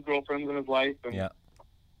girlfriends in his life, and Yeah.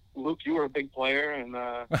 Luke, you were a big player, and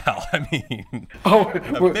Well, I mean,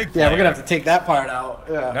 We're big gonna player. have to take that part out.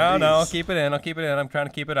 Yeah, no, I'll geez. keep it in. I'm trying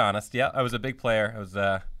to keep it honest. Yeah, I was a big player.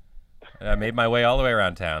 I made my way all the way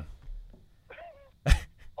around town.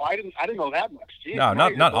 oh, I didn't know that much. Jeez, No, now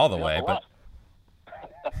not you're all the opening way, up a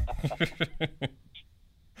but lot.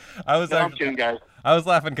 I was No, I'm kidding, guys. I was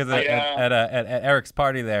laughing because I, at Eric's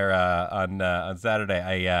party there on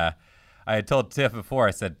Saturday, I had told Tiff before.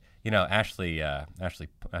 I said, Ashley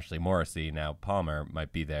Morrissey, now Palmer,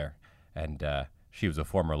 might be there, and she was a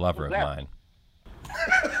former lover of that? mine.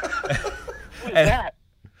 What is that?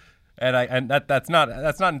 And that's not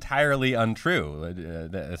entirely untrue.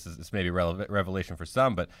 This may be revelation for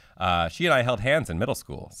some, but she and I held hands in middle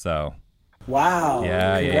school. So Wow.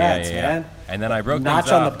 yeah. Congrats, man. And then I broke Notch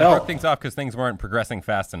things on off. the belt. I broke things off because things weren't progressing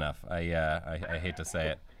fast enough. I hate to say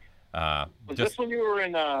it. Was this when you were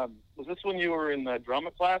in? Was this when you were in drama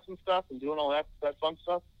class and stuff and doing all that fun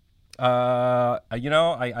stuff?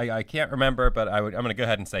 I can't remember, but I'm going to go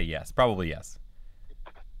ahead and say yes. Probably yes.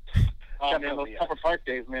 Oh man, those Upper Park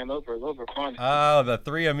days, man, those were fun. Oh, the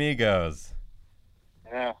Three Amigos.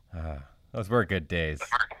 Yeah. Those were good days.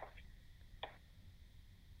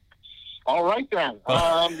 All right, then.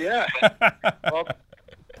 Yeah. Well,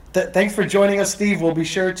 Thanks for joining us, Steve. We'll be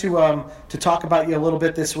sure to talk about you a little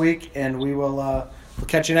bit this week, and we'll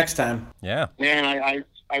catch you next time. Yeah. Man,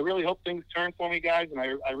 I really hope things turn for me, guys, and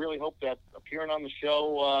I really hope that appearing on the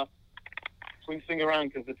show swings things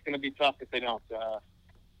around, because it's going to be tough if they don't.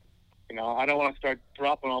 I don't want to start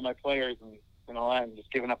dropping all my players and all that and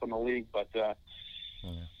just giving up on the league, but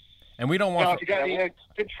and we don't want. if you got any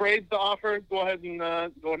good trades to offer, go ahead and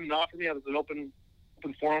offer me. There's an open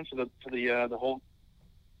forum for the whole,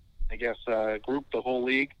 I guess, group, the whole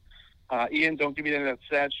league. Ian, don't give me any of that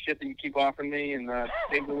sad shit that you keep offering me, and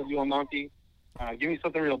same thing with you and Monty. Give me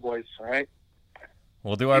something real, boys. All right.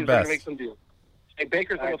 We'll do our best. Make some deals. Hey,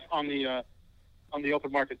 Baker's on the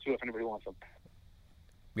open market too, if anybody wants them.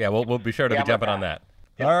 Yeah, we'll be sure to be jumping on that.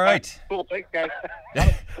 All right. Cool. Thanks, guys.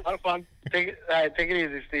 A lot of fun. Take it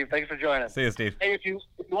easy, Steve. Thanks for joining us. See you, Steve. Hey, if you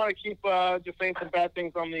want to keep just saying some bad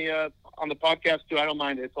things on the podcast too, I don't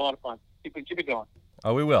mind it. It's a lot of fun. Keep it going.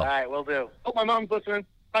 Oh, we will. All right, we'll do. Hope my mom's listening.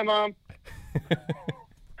 Hi, Mom. All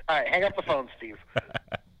right, hang up the phone, Steve.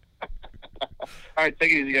 All right,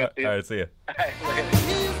 take it easy, guys. All right, see you. All right, later.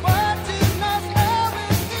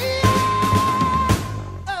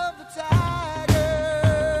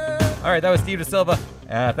 All right, that was Steve DeSilva.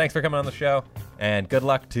 Thanks for coming on the show, and good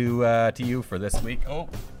luck to you for this week. Oh,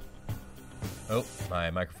 my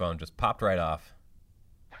microphone just popped right off.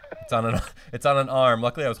 It's on an arm.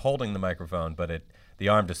 Luckily, I was holding the microphone, but the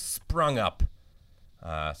arm just sprung up.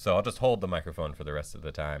 So I'll just hold the microphone for the rest of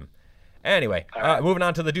the time. Anyway, moving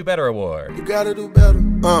on to the Do Better Award. You gotta do better.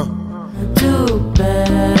 Do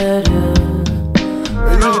better.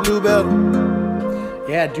 You can do better.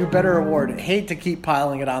 Yeah, Do Better Award. Hate to keep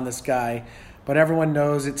piling it on this guy, but everyone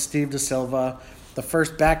knows it's Steve DeSilva, the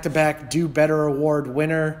first back-to-back Do Better Award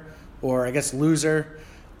winner, or I guess loser.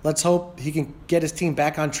 Let's hope he can get his team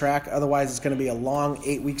back on track. Otherwise, it's going to be a long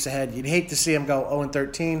 8 weeks ahead. You'd hate to see him go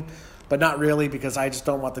 0-13, but not really, because I just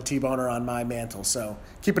don't want the T-boner on my mantle. So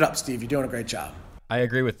keep it up, Steve. You're doing a great job. I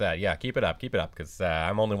agree with that. Yeah, keep it up, because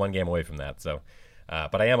I'm only one game away from that. So,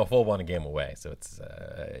 but I am a full one game away. So it's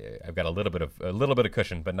I've got a little bit of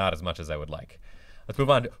cushion, but not as much as I would like. Let's move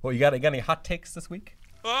on. Well, you got any hot takes this week?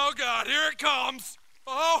 Oh, God, here it comes.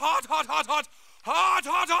 Oh, hot, hot, hot, hot. Hot,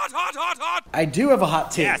 hot, hot, hot, hot, hot. I do have a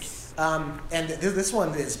hot take. Yes. And this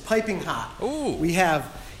one is piping hot. Ooh. We have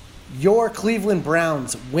your Cleveland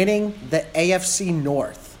Browns winning the AFC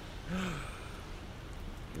North.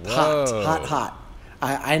 Whoa. Hot.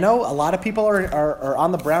 I know a lot of people are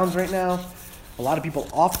on the Browns right now. A lot of people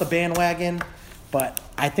off the bandwagon. But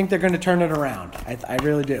I think they're going to turn it around. I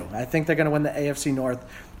really do. I think they're going to win the AFC North.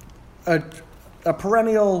 A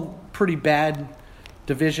perennial pretty bad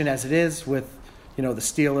division as it is with, the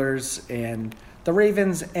Steelers and the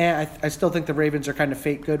Ravens. And I still think the Ravens are kind of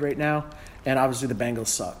fake good right now. And obviously the Bengals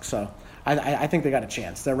suck. So I think they got a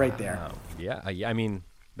chance. They're right there. Yeah. I mean,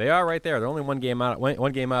 they are right there. They're only one game out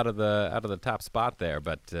of the top spot there.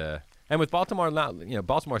 But and with Baltimore,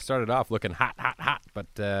 Baltimore started off looking hot, but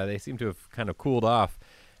they seem to have kind of cooled off.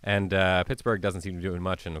 And Pittsburgh doesn't seem to be doing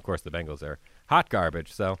much. And of course, the Bengals are hot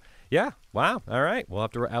garbage. So yeah, wow. All right, we'll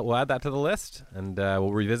we'll add that to the list, and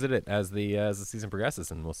we'll revisit it as the season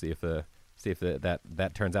progresses, and we'll see if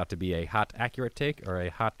that turns out to be a hot accurate take or a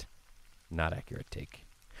hot not accurate take.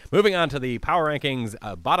 Moving on to the power rankings,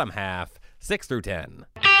 bottom half, 6 through 10.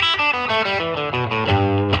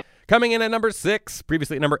 Coming in at number 6,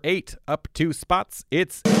 previously at number 8, up 2 spots,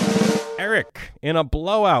 it's Eric in a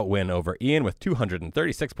blowout win over Ian with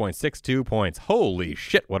 236.62 points. Holy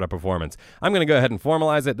shit, what a performance. I'm going to go ahead and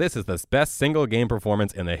formalize it. This is the best single game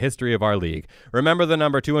performance in the history of our league. Remember the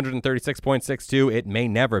number 236.62? It may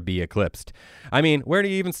never be eclipsed. I mean, where do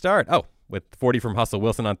you even start? Oh, with 40 from Hustle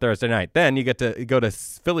Wilson on Thursday night. Then you get to go to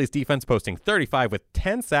Philly's defense posting 35 with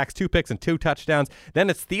 10 sacks, 2 picks, and 2 touchdowns. Then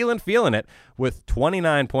it's Thielen feeling it with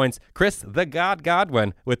 29 points. Chris the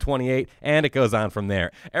Godwin with 28, and it goes on from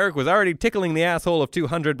there. Eric was already tickling the asshole of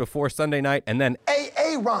 200 before Sunday night, and then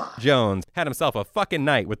Aaron Jones had himself a fucking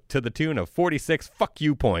night to the tune of 46 fuck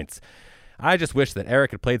you points. I just wish that Eric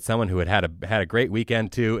had played someone who had a great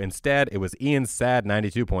weekend too. Instead, it was Ian's sad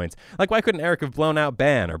 92 points. Like, why couldn't Eric have blown out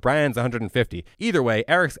Ban or Brian's 150? Either way,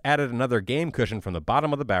 Eric's added another game cushion from the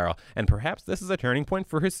bottom of the barrel, and perhaps this is a turning point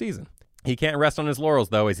for his season. He can't rest on his laurels,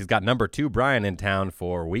 though, as he's got number 2 Brian in town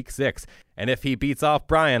for week 6. And if he beats off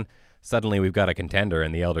Brian, suddenly we've got a contender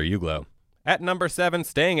in the Elder Uglo. At number 7,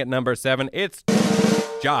 staying at number 7, it's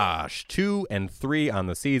Josh. 2-3 on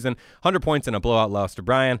the season. 100 points in a blowout loss to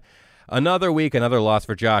Brian. Another week, another loss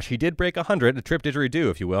for Josh. He did break 100, a trip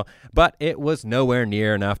didgeridoo, if you will, but it was nowhere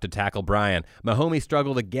near enough to tackle Brian. Mahomey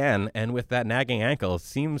struggled again, and with that nagging ankle,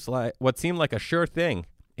 seemed like a sure thing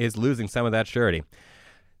is losing some of that surety.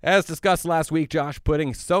 As discussed last week, Josh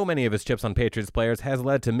putting so many of his chips on Patriots players has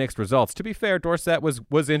led to mixed results. To be fair, Dorsett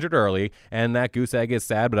was injured early, and that goose egg is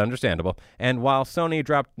sad but understandable. And while Sony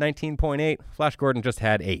dropped 19.8, Flash Gordon just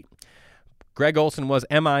had 8. Greg Olson was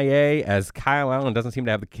MIA, as Kyle Allen doesn't seem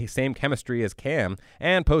to have the same chemistry as Cam,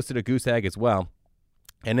 and posted a goose egg as well.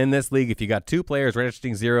 And in this league, if you got 2 players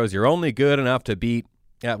registering zeros, you're only good enough to beat,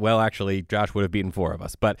 well, actually, Josh would have beaten 4 of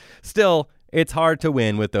us. But still, it's hard to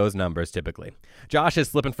win with those numbers typically. Josh is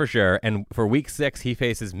slipping for sure, and for week 6, he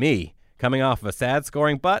faces me, coming off of a sad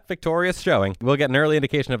scoring but victorious showing. We'll get an early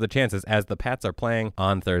indication of the chances as the Pats are playing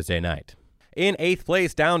on Thursday night. In 8th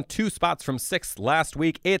place, down 2 spots from 6th last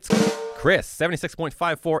week, it's Chris,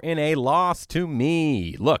 76.54 in a loss to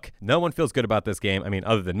me. Look, no one feels good about this game. I mean,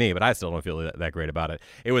 other than me, but I still don't feel that great about it.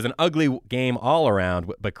 It was an ugly game all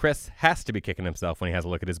around, but Chris has to be kicking himself when he has a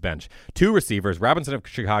look at his bench. 2 receivers, Robinson of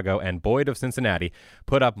Chicago and Boyd of Cincinnati,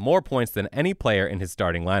 put up more points than any player in his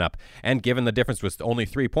starting lineup. And given the difference was only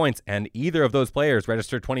 3 points, and either of those players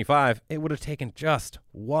registered 25, it would have taken just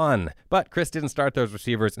 1. But Chris didn't start those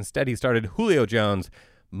receivers. Instead, he started Julio Jones,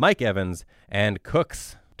 Mike Evans, and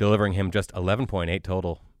Cooks, delivering him just 11.8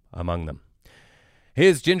 total among them.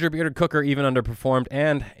 His ginger-bearded cooker even underperformed,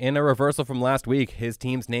 and in a reversal from last week, his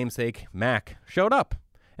team's namesake, Mac, showed up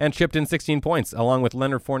and chipped in 16 points, along with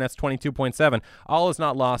Leonard Fournette's 22.7. All is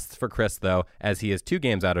not lost for Chris, though, as he is 2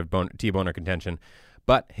 games out of T-Boner contention.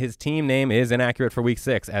 But his team name is inaccurate for week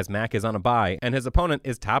 6, as Mac is on a bye, and his opponent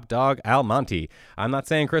is top dog Almonte. I'm not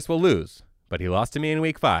saying Chris will lose, but he lost to me in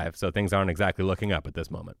week 5, so things aren't exactly looking up at this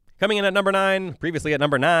moment. Coming in at number 9, previously at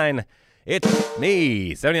number 9, it's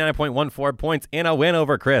me, 79.14 points in a win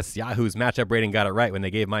over Chris. Yahoo's matchup rating got it right when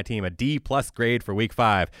they gave my team a D+ grade for week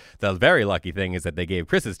 5. The very lucky thing is that they gave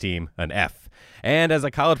Chris's team an F. And as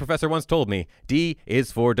a college professor once told me, D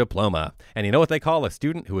is for diploma. And you know what they call a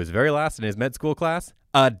student who is very last in his med school class?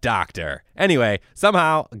 A doctor. Anyway,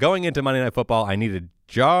 somehow, going into Monday Night Football, I needed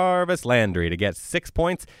Jarvis Landry to get 6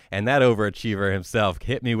 points, and that overachiever himself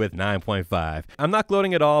hit me with 9.5. I'm not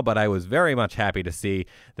gloating at all, but I was very much happy to see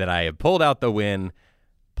that I had pulled out the win,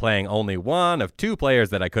 playing only one of 2 players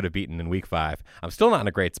that I could have beaten in week 5. I'm still not in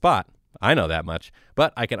a great spot. I know that much,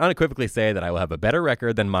 but I can unequivocally say that I will have a better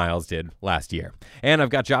record than Miles did last year. And I've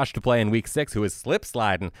got Josh to play in week 6, who is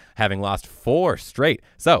slip-sliding, having lost 4 straight.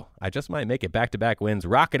 So I just might make it back-to-back wins,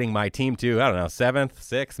 rocketing my team to, 7th,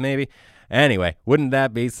 6th, maybe. Anyway, wouldn't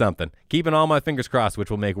that be something? Keeping all my fingers crossed, which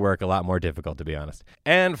will make work a lot more difficult, to be honest.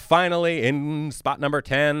 And finally, in spot number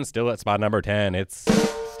 10, still at spot number 10, it's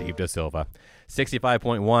Steve Da Silva.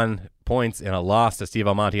 65.1 points in a loss to Steve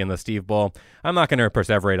Almonte in the Steve Bowl. I'm not going to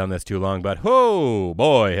perseverate on this too long, but oh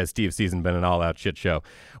boy, has Steve's season been an all-out shit show.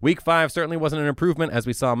 Week 5 certainly wasn't an improvement, as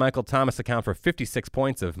we saw Michael Thomas account for 56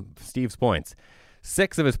 points of Steve's points.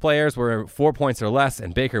 6 of his players were 4 points or less,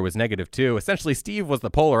 and Baker was -2. Essentially, Steve was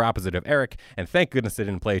the polar opposite of Eric, and thank goodness they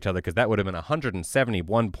didn't play each other, because that would have been a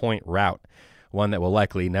 171-point rout, one that will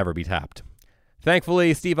likely never be topped.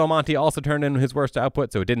 Thankfully, Steve Almonte also turned in his worst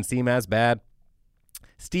output, so it didn't seem as bad.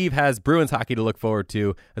 Steve has Bruins hockey to look forward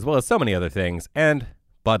to, as well as so many other things, and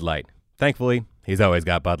Bud Light. Thankfully, he's always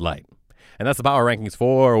got Bud Light. And that's the power rankings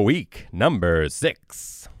for week number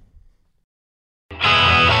 6.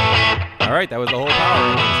 All right, that was the whole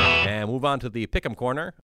power rankings. And move on to the Pick'em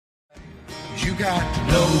corner. You got to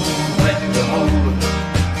know when to hold 'em.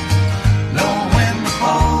 Know when to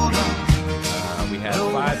hold 'em. We had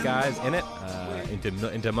 5 guys in it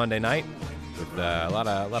into Monday night with a lot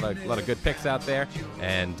of good picks out there,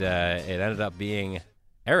 and it ended up being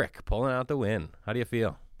Eric pulling out the win. How do you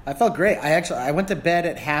feel? I felt great. I went to bed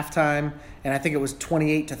at halftime, and I think it was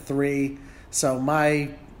 28-3. So my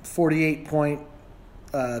 48-point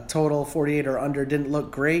total, 48 or under, didn't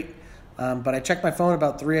look great. But I checked my phone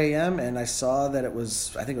about 3 a.m. and I saw that it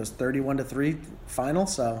was 31-3 final.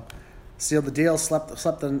 So sealed the deal, slept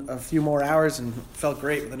a few more hours, and felt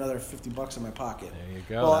great with another $50 in my pocket. There you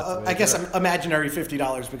go. Well, I guess I'm imaginary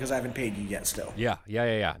 $50 because I haven't paid you yet still. Yeah.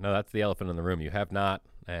 No, that's the elephant in the room. You have not,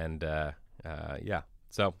 and yeah.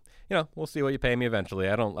 So we'll see what you pay me eventually.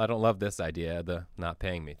 I don't love this idea, the not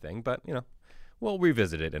paying me thing, but we'll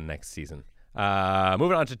revisit it in next season.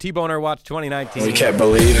 Moving on to T-Boner Watch 2019. We kept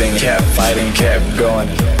believing, kept fighting, kept going.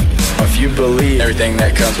 If you believe everything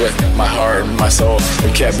that comes with my heart and my soul,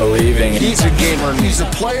 we kept believing. He's a gamer. He's a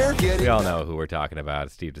player. We all know who we're talking about.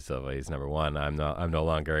 Steve Da Silva. He's number 1. I'm no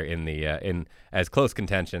longer in as close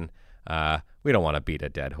contention. We don't want to beat a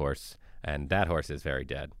dead horse. and that horse is very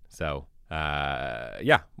dead. So,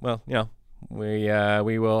 yeah, well,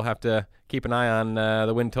 we will have to keep an eye on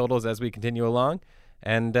the win totals as we continue along.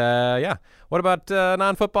 And, yeah, what about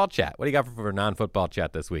non-football chat? What do you got for non-football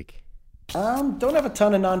chat this week? Don't have a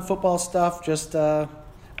ton of non-football stuff. Just my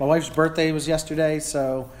wife's birthday was yesterday,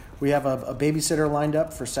 so we have a babysitter lined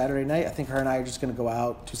up for Saturday night. I think her and I are just going to go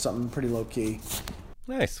out, do something pretty low-key.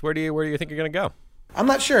 Nice. Where do you think you're going to go? I'm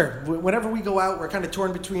not sure. Whenever we go out, we're kind of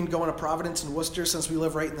torn between going to Providence and Worcester since we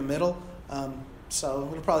live right in the middle. So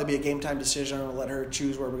it'll probably be a game time decision. I'll let her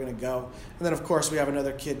choose where we're going to go. And then, of course, we have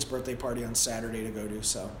another kid's birthday party on Saturday to go to.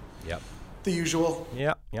 So Yep. The usual.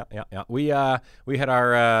 Yeah. We had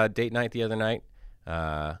our date night the other night.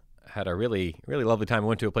 Had a really, really lovely time. We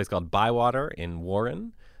went to a place called Bywater in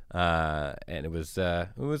Warren. And it was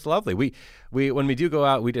lovely. We when we do go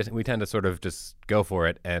out, we tend to sort of just go for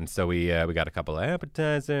it. And so we got a couple of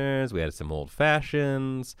appetizers. We had some old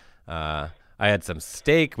fashions. I had some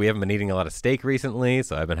steak. We haven't been eating a lot of steak recently,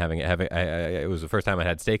 so I've been having. It was the first time I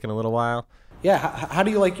had steak in a little while. Yeah. How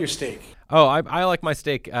do you like your steak? Oh, I like my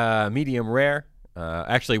steak medium rare.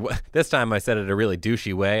 Actually, this time I said it a really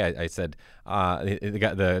douchey way. I said,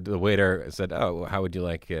 the waiter said, "Oh, how would you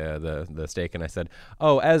like the steak?" And I said,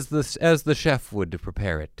 "Oh, as the chef would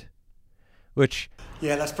prepare it," which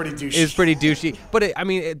yeah, that's pretty douchey. Is pretty douchey. But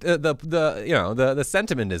the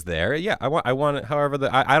sentiment is there. Yeah, I want it. However,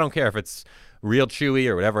 I don't care if it's real chewy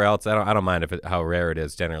or whatever else. I don't mind how rare it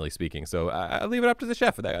is, generally speaking. So I leave it up to the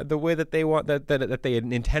chef the way that they want that they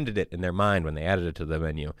intended it in their mind when they added it to the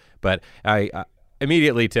menu. But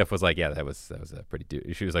immediately, Tiff was like, "Yeah, that was a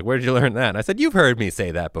pretty." She was like, "Where did you learn that?" And I said, "You've heard me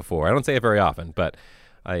say that before. I don't say it very often, but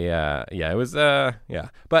it was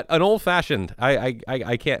But an old fashioned, I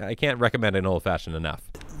can't recommend an old fashioned enough.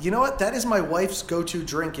 You know what? That is my wife's go-to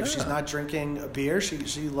drink if she's not drinking a beer.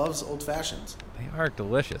 She loves old fashions. They are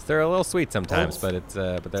delicious. They're a little sweet sometimes, but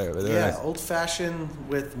they're nice. Old fashioned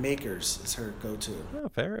with Makers is her go-to. Oh,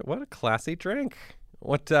 fair. What a classy drink.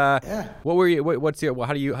 What were you? What's your?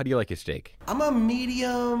 How do you like your steak? I'm a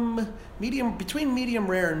medium between medium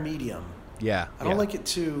rare and medium. Yeah. I don't like it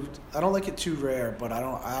too rare, but I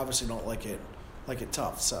obviously don't like it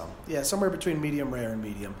tough. So yeah, somewhere between medium rare and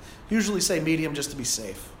medium. Usually say medium just to be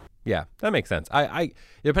safe. Yeah, that makes sense. I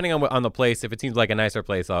depending on the place, if it seems like a nicer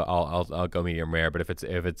place, I'll go medium rare. But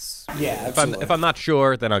if I'm not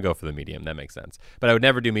sure, then I'll go for the medium. That makes sense. But I would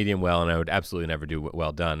never do medium well, and I would absolutely never do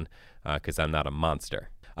well done because I'm not a monster.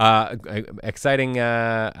 Exciting.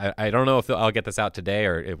 I don't know if I'll get this out today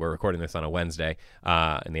or if we're recording this on a Wednesday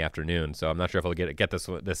in the afternoon. So I'm not sure if I'll get this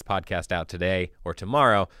podcast out today or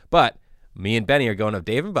tomorrow. But me and Benny are going to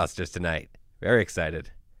Dave & Buster's tonight. Very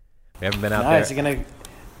excited. We haven't been out there.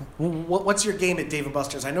 What's your game at Dave &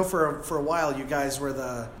 Buster's? I know for a while you guys were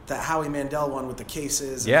the Howie Mandel one with the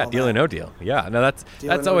cases. And yeah, Deal or No Deal. Yeah, no,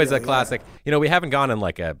 that's always a classic. Yeah. You know, we haven't gone in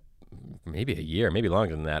like maybe a year, maybe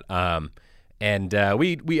longer than that. And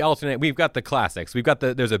we alternate. We've got the classics.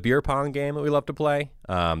 There's a beer pong game that we love to play.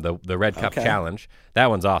 The Red Cup Challenge. That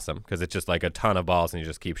one's awesome because it's just like a ton of balls and you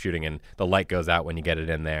just keep shooting and the light goes out when you get it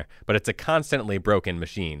in there. But it's a constantly broken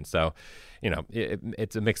machine. So, you know,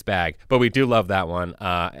 it's a mixed bag. But we do love that one.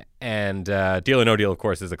 And Deal or No Deal, of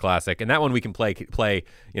course, is a classic. And that one we can play,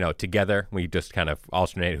 you know, together. We just kind of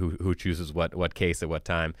alternate who chooses what case at what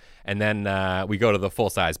time. And then we go to the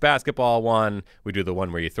full-size basketball one. We do the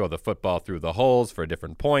one where you throw the football through the holes for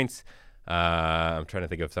different points. I'm trying to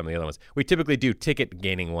think of some of the other ones. We typically do ticket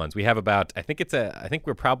gaining ones. We have about, I think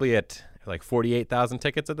we're probably at like 48,000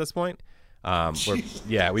 tickets at this point.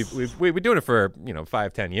 We've been doing it for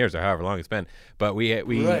 5-10 years or however long it's been. But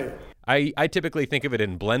right. I typically think of it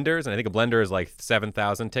in blenders, and I think a blender is like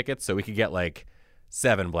 7,000 tickets, so we could get like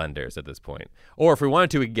 7 blenders at this point. Or if we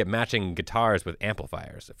wanted to, we could get matching guitars with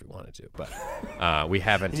amplifiers if we wanted to. But we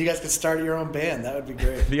haven't. You guys could start your own band. That would be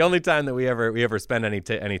great. The only time that we ever spend any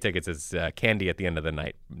tickets is candy at the end of the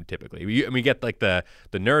night. Typically, we get like the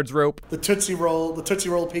Nerds rope, the Tootsie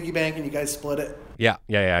Roll piggy bank, and you guys split it. Yeah,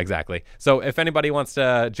 exactly. So if anybody wants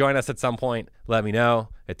to join us at some point, let me know.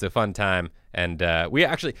 It's a fun time. And I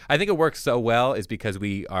think it works so well is because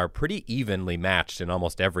we are pretty evenly matched in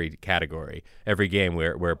almost every category. Every game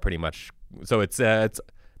we're pretty much, so it's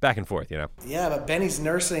back and forth, you know. Yeah, but Benny's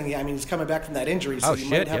nursing. I mean, he's coming back from that injury, so he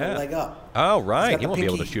might have a leg up. Oh, right. He won't be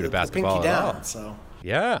able to shoot a basketball pinky at all. Down, so.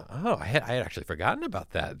 Yeah. Oh, I had actually forgotten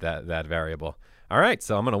about that variable. All right,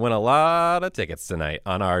 so I'm going to win a lot of tickets tonight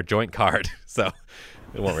on our joint card. So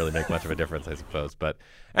it won't really make much of a difference, I suppose. But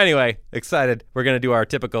anyway, excited. We're going to do our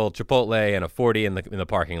typical Chipotle and a 40 in the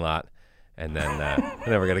parking lot. And then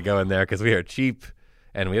we're going to go in there because we are cheap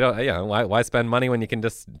And we don't, why spend money when you can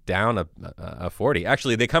just down a 40?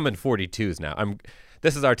 Actually, they come in 42s now.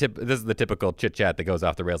 This is the typical chit chat that goes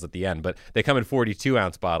off the rails at the end, but they come in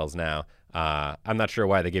 42-ounce bottles now. I'm not sure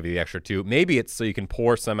why they give you the extra 2. Maybe it's so you can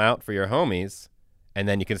pour some out for your homies, and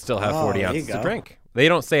then you can still have 40 ounces to drink. They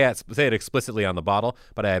don't say it explicitly on the bottle,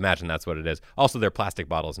 but I imagine that's what it is. Also, they're plastic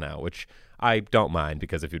bottles now, which I don't mind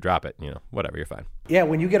because if you drop it, whatever, you're fine. Yeah,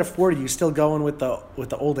 when you get a 40, you still going with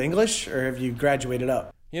the Old English, or have you graduated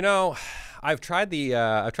up? I've tried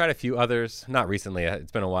a few others, not recently.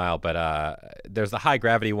 It's been a while, but there's the high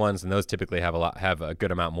gravity ones, and those typically have a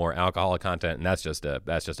good amount more alcohol content, and that's just a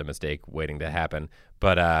mistake waiting to happen.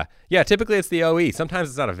 But typically it's the OE. Sometimes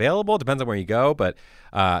it's not available. Depends on where you go, but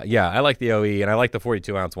I like the OE, and I like the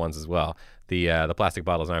 42-ounce ones as well. The plastic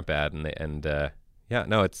bottles aren't bad, it's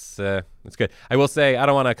good. I will say I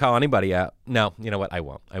don't want to call anybody out. No, you know what? I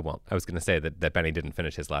won't. I was going to say that Benny didn't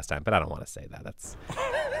finish his last time, but I don't want to say that. That's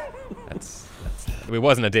it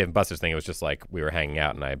wasn't a Dave & Buster's thing. It was just like we were hanging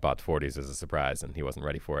out and I bought 40s as a surprise and he wasn't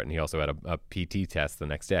ready for it. And he also had a PT test the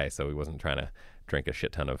next day, so he wasn't trying to drink a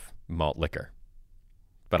shit ton of malt liquor.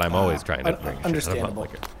 But I'm always trying to drink a shit ton of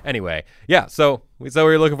malt liquor. Anyway, so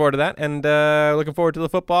we're looking forward to that, and looking forward to the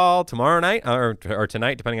football tomorrow night or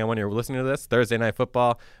tonight, depending on when you're listening to this. Thursday night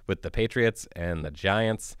football with the Patriots and the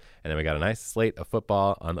Giants, and then we got a nice slate of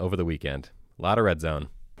football over the weekend. A lot of red zone.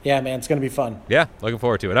 Yeah, man, it's going to be fun. Yeah, looking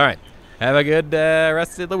forward to it. All right. Have a good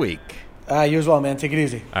rest of the week. You as well, man. Take it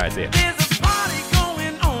easy. All right, see ya. There's a party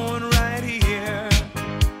going on right here,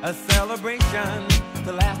 a celebration